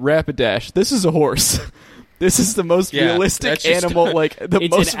 Next though. one, Rapidash. This is a horse. This is the most Yeah, realistic that's just- animal, like the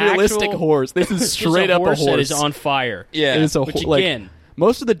It's most an realistic actual- horse. This is It's straight just up a horse horse. that is on fire. Yeah. It is a Which like again,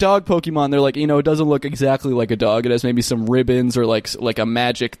 most of the dog Pokemon, they're like, it doesn't look exactly like a dog. It has maybe some ribbons or like a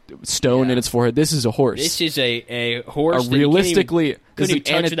magic stone Yeah. in its forehead. This is a horse. this is a horse. A that you realistically, couldn't even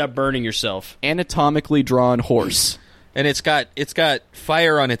this is touch without burning yourself. anatomically drawn horse. And it's got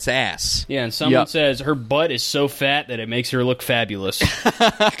fire on its ass. Yeah, and someone Yep. says her butt is so fat that it makes her look fabulous.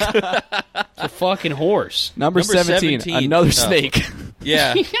 It's a fucking horse. Number 17, 17. another Oh. snake.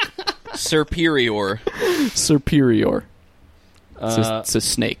 Yeah. Superior. Superior. Uh, It's a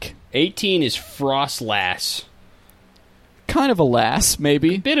snake. 18 is Frostlass. Kind of a lass,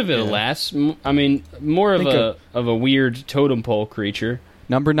 maybe. Bit of it a lass. I mean, more of Think a weird totem pole creature.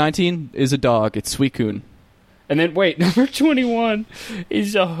 Number 19 is a dog. It's Suicune. And then wait, number 21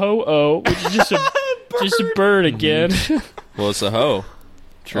 is a ho-oh, which is just a bird again. Well, it's a hoe.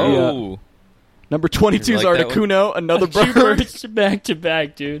 True. Oh. Number 22 is You like that Articuno, another Two bird. birds back to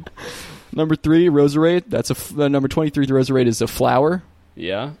back, dude. Number 3, Roserade. That's number 23. The Roserade is a flower.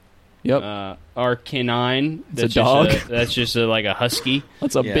 Yeah. Yep, Arcanine. It's a dog. That's just like a husky.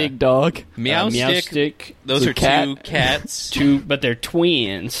 that's a Yeah. big dog. Meowstick. Those It's a are cat. 2 cats. But they're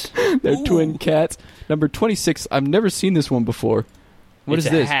twins. They're Ooh. twin cats. Number 26. I've never seen this one before. What It's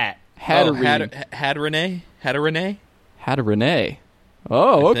is a this? hat. Hatterene. Hatterene? Hatterene? Hatterene.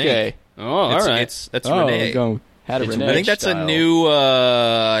 Oh, I think. okay. Oh, all right. That's Oh, Renee. we're going Hatterene. I think that's style. a new.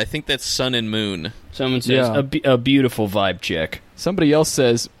 I think that's Sun and Moon. Someone says Yeah. a beautiful vibe check. Somebody else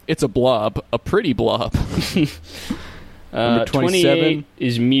says it's a blob, a pretty blob. Number 27. 28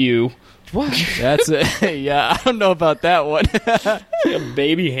 is Mew. What? That's it. Yeah, I don't know about that one. A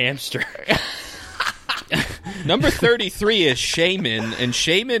baby hamster. Number 33 is Shaman, and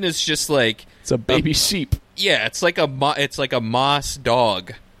Shaman is just like It's a baby sheep. it's like a moss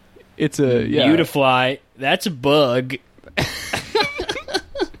dog. It's a Beautifly. That's a bug.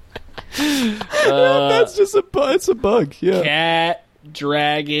 That's just it's a bug. Yeah. Cat.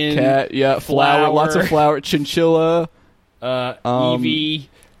 Dragon. Cat. Yeah. Flower. Lots of flower. Chinchilla. Eevee.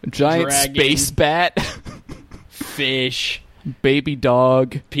 Giant Dragon. space bat. Fish. Baby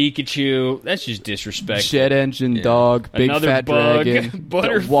dog. Pikachu. That's just disrespectful. Jet engine dog. Big Another fat bug. dragon.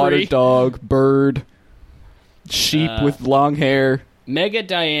 Butterfree. Water dog. Bird. Sheep with long hair. Mega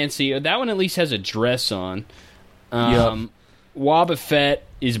Diancie. That one at least has a dress on. Yup. Wobbuffet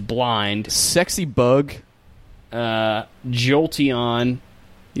is blind. Sexy bug. Jolteon.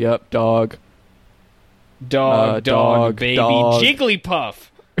 Yep. Dog. Dog, baby. dog. Jigglypuff.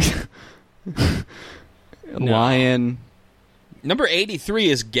 Lion. Number 83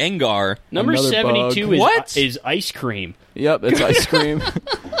 is Gengar. Number Another 72 bug. is, What? is ice cream. Yep, that's ice cream.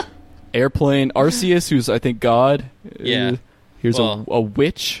 Airplane. Arceus, who's I think God. Yeah. Here's Well- a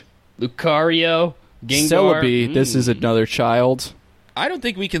witch. Lucario. Gengar. Celebi. This is another child. I don't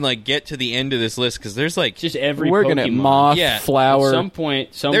think we can get to the end of this list because there's Just every We're Pokemon. gonna moth, Yeah. flower, At some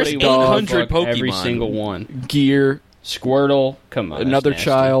point, somebody There's will 800 fuck every Pokemon. single one. gear, Squirtle. Come on. that's another nasty.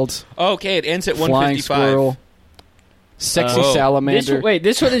 child, okay, it ends at flying 155. squirrel, sexy Oh. salamander.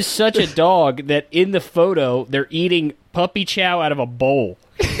 This one is such a dog that in the photo they're eating puppy chow out of a bowl.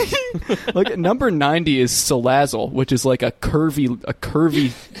 Look at number 90 is Salazzle, which is like a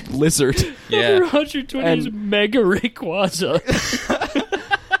curvy lizard. Number Yeah. 120 is Mega Rayquaza.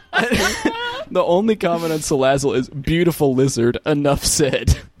 The only comment on Salazzle is beautiful lizard. Enough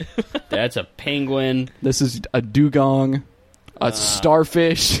said. That's a penguin. This is a dugong, a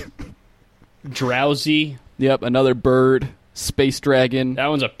starfish. Drowsy. Yep, another bird. Space dragon. That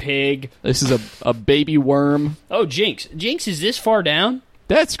one's a pig. This is a baby worm. Oh, Jinx. Jinx is this far down?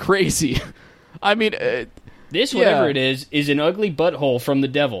 That's crazy. I mean, This, Yeah. whatever it is an ugly butthole from the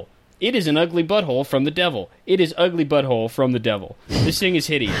devil. It is an ugly butthole from the devil. It is ugly butthole from the devil. This thing is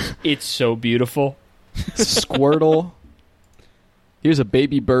hideous. It's so beautiful. Squirtle. Here's a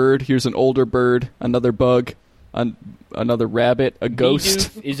baby bird. Here's an older bird. Another bug. Another rabbit. A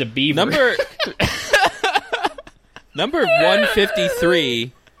ghost. Bidoof is a beaver. Number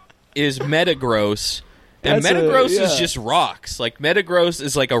 153 is Metagross. And That's Metagross yeah. is just rocks. Metagross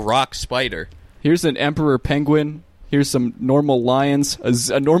is like a rock spider. Here's an emperor penguin. Here's some normal lions.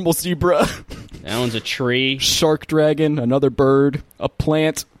 A normal zebra. That one's a tree. Shark dragon. Another bird. A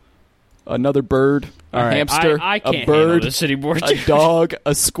plant. Another bird. A All right, hamster. I can't a handle bird. this anymore. A dog.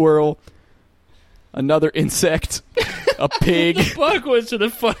 A squirrel. Another insect. A pig. Bug was the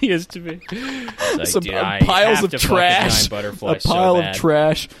funniest to me. It's like, Some dude, I piles have of to fuck a trash. giant butterfly A pile so of bad.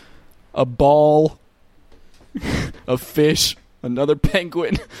 trash. A ball. A fish. Another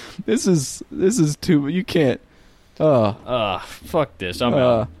penguin. This is too. You can't. Fuck this. I'm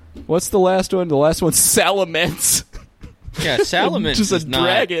out. What's the last one? The last one's Salamence. Yeah, Salamence Just a is not...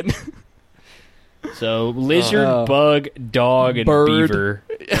 dragon. So lizard, bug, dog, and bird. beaver.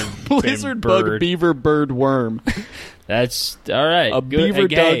 Lizard, bug, bird. beaver, bird, worm. That's all right. A Good. beaver,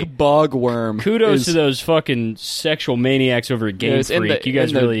 Hey, dog, bog worm. kudos is- to those fucking sexual maniacs over at Game is in Freak. the- You guys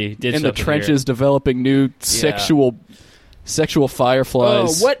in the- really did in the something trenches developing new sexual Here. Oh,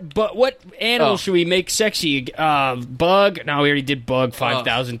 fireflies. what animal Oh. should we make sexy? Bug? No, we already did bug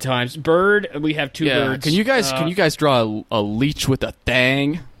 5,000 times. Bird? We have two Yeah. birds. Can you guys draw a leech with a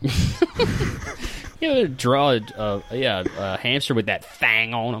thang? You ever draw a hamster with that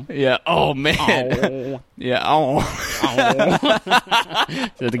thang on him? Yeah. Oh man. Oh. Yeah. Oh.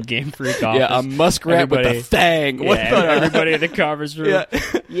 So the Game Freak office. Yeah. A muskrat with a thang. What the? Everybody in the conference room.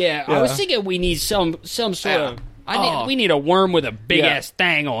 Yeah. I was thinking we need some sort of. We need a worm with a big ass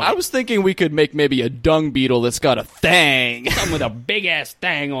thang on it. I was thinking we could make maybe a dung beetle that's got a thang. Something with a big ass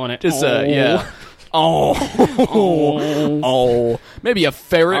thang on it. Just yeah. Oh. Maybe a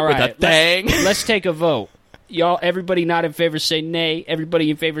ferret with a thang. Let's take a vote. Y'all, everybody not in favor say nay. Everybody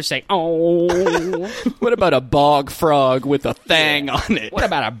in favor say oh. What about a bog frog with a thang on it? What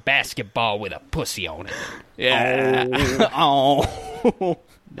about a basketball with a pussy on it? Yeah. Oh.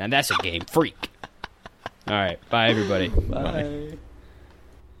 Now that's a Game Freak. All right. Bye, everybody. Bye.